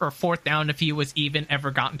third or fourth down if he was even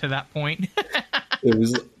ever gotten to that point.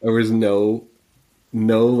 There was no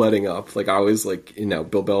letting up. Like I was like,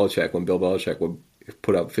 Bill Belichick, when Bill Belichick would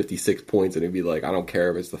put up 56 points and it'd be like, I don't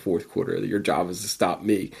care if it's the fourth quarter, your job is to stop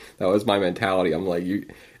me. That was my mentality. I'm like, if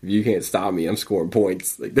you can't stop me, I'm scoring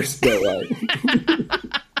points. Like there's no way.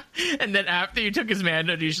 And then after you took his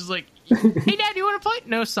Madden, he's just like, hey dad, you want to play?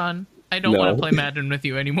 No son, I don't want to play Madden with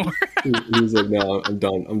you anymore. He was like, no, I'm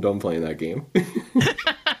done playing that game.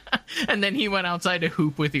 And then he went outside to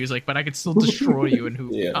hoop with you. He was like, but I could still destroy you in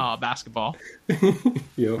hoop basketball.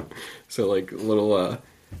 Yep. So like little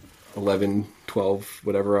 11, 12,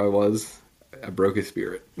 whatever I was, I broke his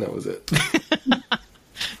spirit. That was it.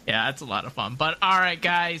 Yeah, that's a lot of fun. But all right,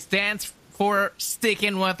 guys, thanks for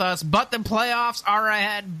sticking with us. But the playoffs are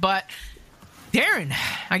ahead. But Darren,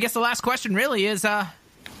 I guess the last question really is, are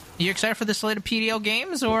you excited for the slate of PDL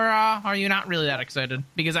games, or are you not really that excited?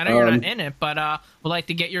 Because I know you're not in it, but would like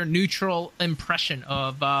to get your neutral impression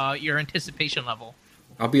of your anticipation level.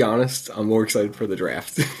 I'll be honest, I'm more excited for the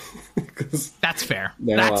draft. That's fair.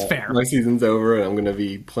 That's fair. My season's over, and I'm going to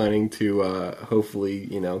be planning to hopefully,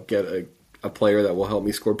 get a player that will help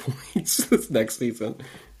me score points this next season.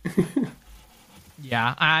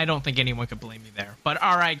 Yeah, I don't think anyone could blame me there. But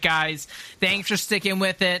all right, guys, thanks for sticking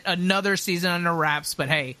with it. Another season under wraps, but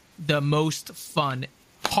hey, the most fun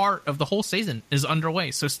part of the whole season is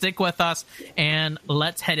underway. So stick with us, and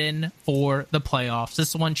let's head in for the playoffs.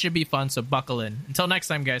 This one should be fun, so buckle in. Until next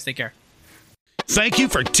time, guys, take care. Thank you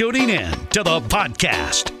for tuning in to the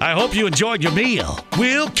podcast. I hope you enjoyed your meal.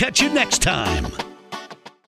 We'll catch you next time.